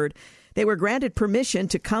right word, they were granted permission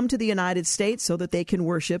to come to the United States so that they can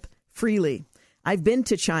worship freely. I've been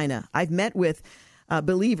to China. I've met with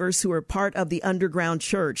believers who are part of the underground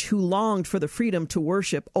church who longed for the freedom to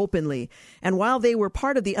worship openly. And while they were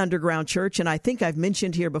part of the underground church, and I think I've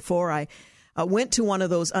mentioned here before, I went to one of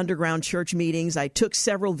those underground church meetings. I took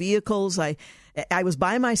several vehicles. I was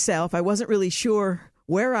by myself. I wasn't really sure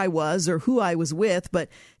where I was or who I was with, but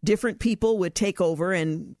different people would take over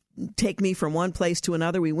and take me from one place to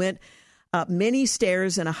another. We went up many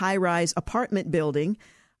stairs in a high-rise apartment building,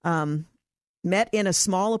 met in a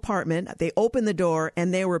small apartment. They opened the door,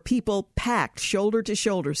 and there were people packed shoulder to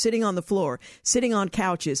shoulder, sitting on the floor, sitting on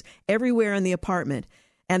couches, everywhere in the apartment.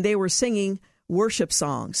 And they were singing worship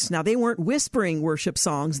songs. Now, they weren't whispering worship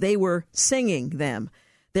songs. They were singing them.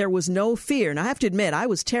 There was no fear. And I have to admit, I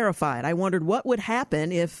was terrified. I wondered what would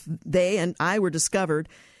happen if they and I were discovered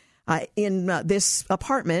in this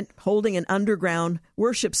apartment holding an underground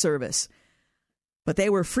worship service. But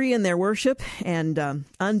they were free in their worship and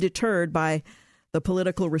undeterred by the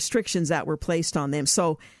political restrictions that were placed on them.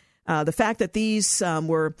 So the fact that these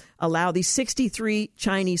were allowed, these 63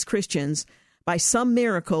 Chinese Christians, by some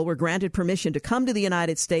miracle, were granted permission to come to the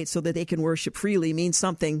United States so that they can worship freely, means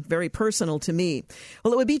something very personal to me.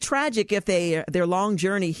 Well, it would be tragic if their long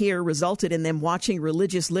journey here resulted in them watching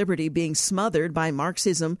religious liberty being smothered by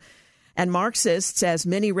Marxism and Marxists, as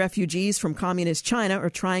many refugees from communist China are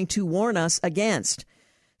trying to warn us against.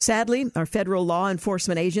 Sadly, our federal law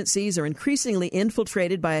enforcement agencies are increasingly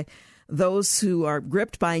infiltrated by those who are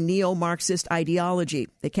gripped by neo-Marxist ideology.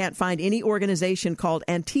 They can't find any organization called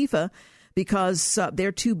Antifa because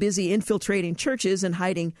they're too busy infiltrating churches and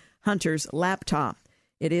hiding Hunter's laptop.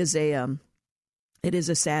 It is a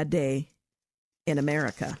sad day in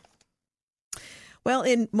America. Well,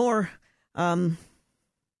 in more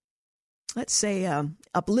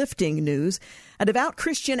uplifting news, a devout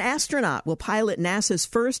Christian astronaut will pilot NASA's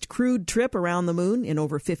first crewed trip around the moon in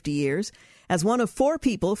over 50 years, as one of 4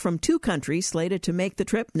 people from 2 countries slated to make the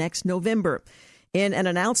trip next November. In an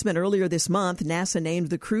announcement earlier this month, NASA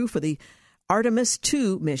named the crew for the Artemis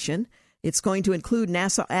II mission. It's going to include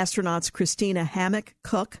NASA astronauts Christina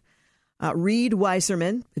Hammock-Cook, Reed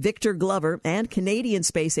Wiseman, Victor Glover, and Canadian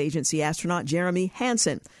Space Agency astronaut Jeremy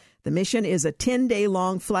Hansen. The mission is a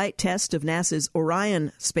 10-day-long flight test of NASA's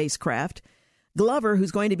Orion spacecraft. Glover,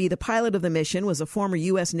 who's going to be the pilot of the mission, was a former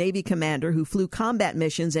U.S. Navy commander who flew combat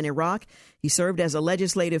missions in Iraq. He served as a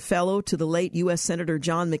legislative fellow to the late U.S. Senator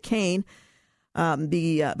John McCain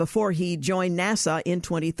before he joined NASA in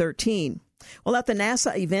 2013. Well, at the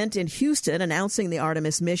NASA event in Houston announcing the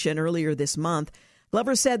Artemis mission earlier this month,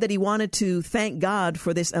 Glover said that he wanted to thank God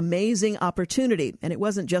for this amazing opportunity. And it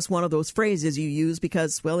wasn't just one of those phrases you use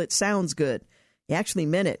because, well, it sounds good. He actually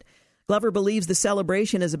meant it. Glover believes the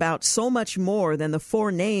celebration is about so much more than the 4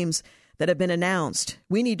 names that have been announced.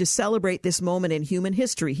 We need to celebrate this moment in human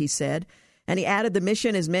history, he said. And he added the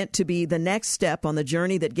mission is meant to be the next step on the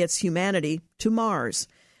journey that gets humanity to Mars.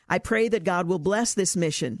 I pray that God will bless this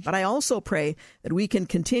mission, but I also pray that we can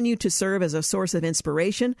continue to serve as a source of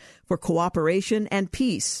inspiration for cooperation and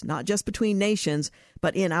peace, not just between nations,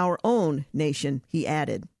 but in our own nation, he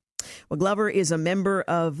added. Well, Glover is a member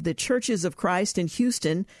of the Churches of Christ in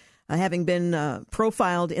Houston, having been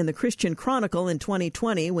profiled in the Christian Chronicle in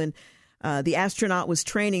 2020 when the astronaut was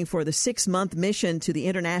training for the 6-month mission to the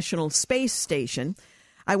International Space Station.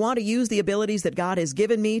 I want to use the abilities that God has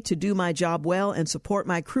given me to do my job well and support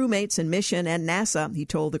my crewmates and mission and NASA, he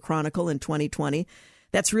told the Chronicle in 2020.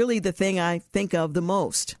 That's really the thing I think of the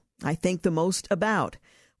most. I think the most about.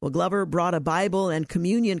 Well, Glover brought a Bible and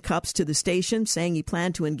communion cups to the station, saying he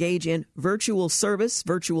planned to engage in virtual service,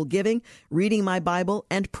 virtual giving, reading my Bible,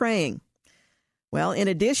 and praying. Well, in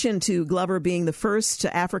addition to Glover being the first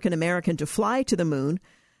African American to fly to the moon,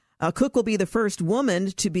 Cook will be the first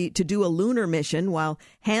woman to do a lunar mission, while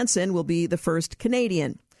Hansen will be the first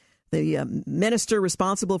Canadian. The minister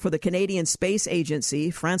responsible for the Canadian Space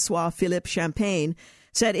Agency, Francois-Philippe Champagne,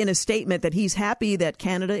 said in a statement that he's happy that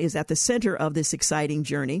Canada is at the center of this exciting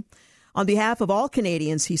journey. On behalf of all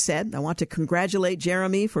Canadians, he said, I want to congratulate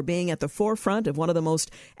Jeremy for being at the forefront of one of the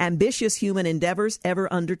most ambitious human endeavors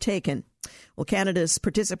ever undertaken. Well, Canada's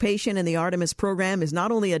participation in the Artemis program is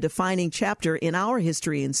not only a defining chapter in our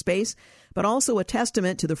history in space, but also a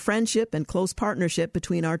testament to the friendship and close partnership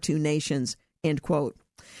between our two nations, end quote.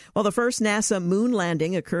 Well, the first NASA moon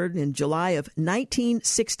landing occurred in July of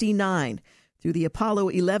 1969 through the Apollo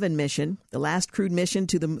 11 mission. The last crewed mission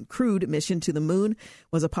to the moon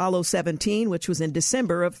was Apollo 17, which was in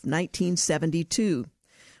December of 1972.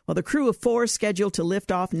 Well, the crew of 4 scheduled to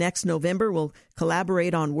lift off next November will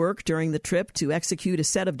collaborate on work during the trip to execute a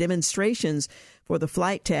set of demonstrations for the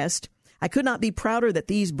flight test. I could not be prouder that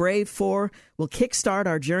these brave 4 will kickstart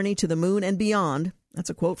our journey to the moon and beyond.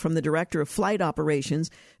 That's a quote from the director of flight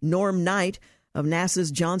operations, Norm Knight, of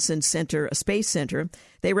NASA's Johnson Space Center.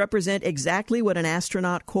 They represent exactly what an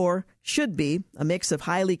astronaut corps should be, a mix of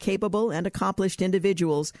highly capable and accomplished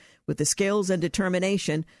individuals with the skills and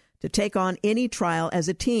determination to take on any trial as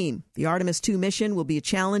a team. The Artemis II mission will be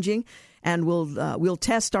challenging, and we'll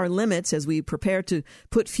test our limits as we prepare to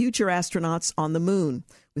put future astronauts on the moon.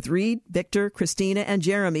 With Reed, Victor, Christina, and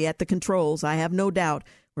Jeremy at the controls, I have no doubt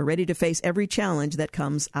we're ready to face every challenge that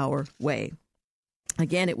comes our way.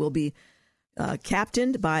 Again, it will be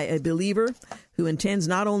captained by a believer who intends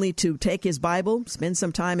not only to take his Bible, spend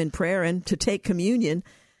some time in prayer, and to take communion,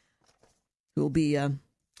 who will be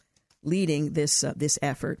leading this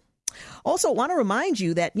effort. Also, want to remind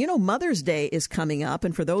you that, Mother's Day is coming up.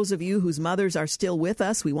 And for those of you whose mothers are still with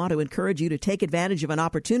us, we want to encourage you to take advantage of an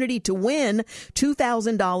opportunity to win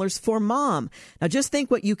 $2,000 for Mom. Now, just think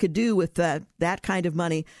what you could do with that kind of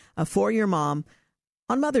money for your mom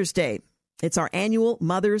on Mother's Day. It's our annual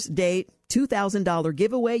Mother's Day $2,000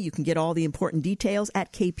 giveaway. You can get all the important details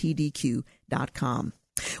at kpdq.com.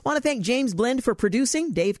 Want to thank James Blend for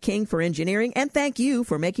producing, Dave King for engineering, and thank you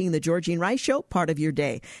for making the Georgene Rice Show part of your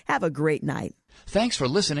day. Have a great night. Thanks for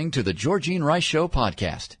listening to the Georgene Rice Show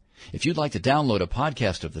podcast. If you'd like to download a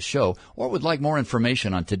podcast of the show or would like more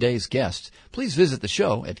information on today's guests, please visit the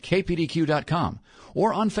show at kpdq.com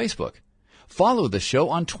or on Facebook. Follow the show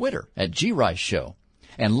on Twitter at GRice Show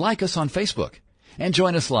and like us on Facebook. And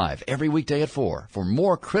join us live every weekday at 4 for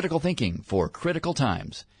more critical thinking for critical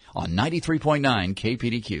times on 93.9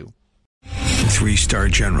 KPDQ. 3-star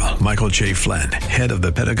General Michael J. Flynn, head of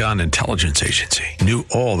the Pentagon Intelligence Agency, knew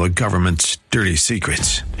all the government's dirty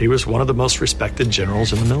secrets. He was one of the most respected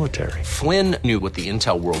generals in the military. Flynn knew what the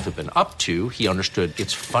intel world had been up to. He understood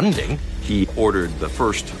its funding. He ordered the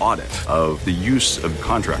first audit of the use of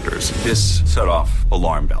contractors. This set off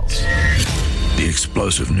alarm bells. The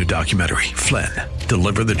explosive new documentary, Flynn,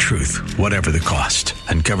 Deliver the Truth, Whatever the Cost,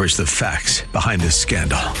 uncovers the facts behind this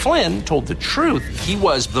scandal. Flynn told the truth. He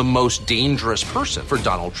was the most dangerous person for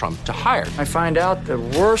Donald Trump to hire. I find out the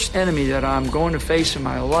worst enemy that I'm going to face in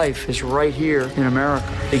my life is right here in America.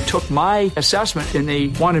 They took my assessment and they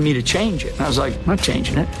wanted me to change it. And I was like, I'm not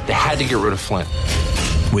changing it. They had to get rid of Flynn.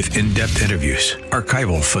 With in-depth interviews,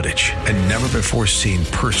 archival footage, and never-before-seen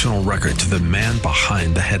personal records of the man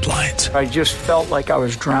behind the headlines. I just felt like I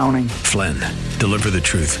was drowning. Flynn, Deliver the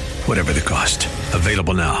Truth, Whatever the Cost.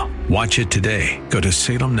 Available now. Watch it today. Go to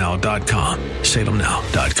salemnow.com.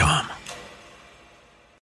 salemnow.com.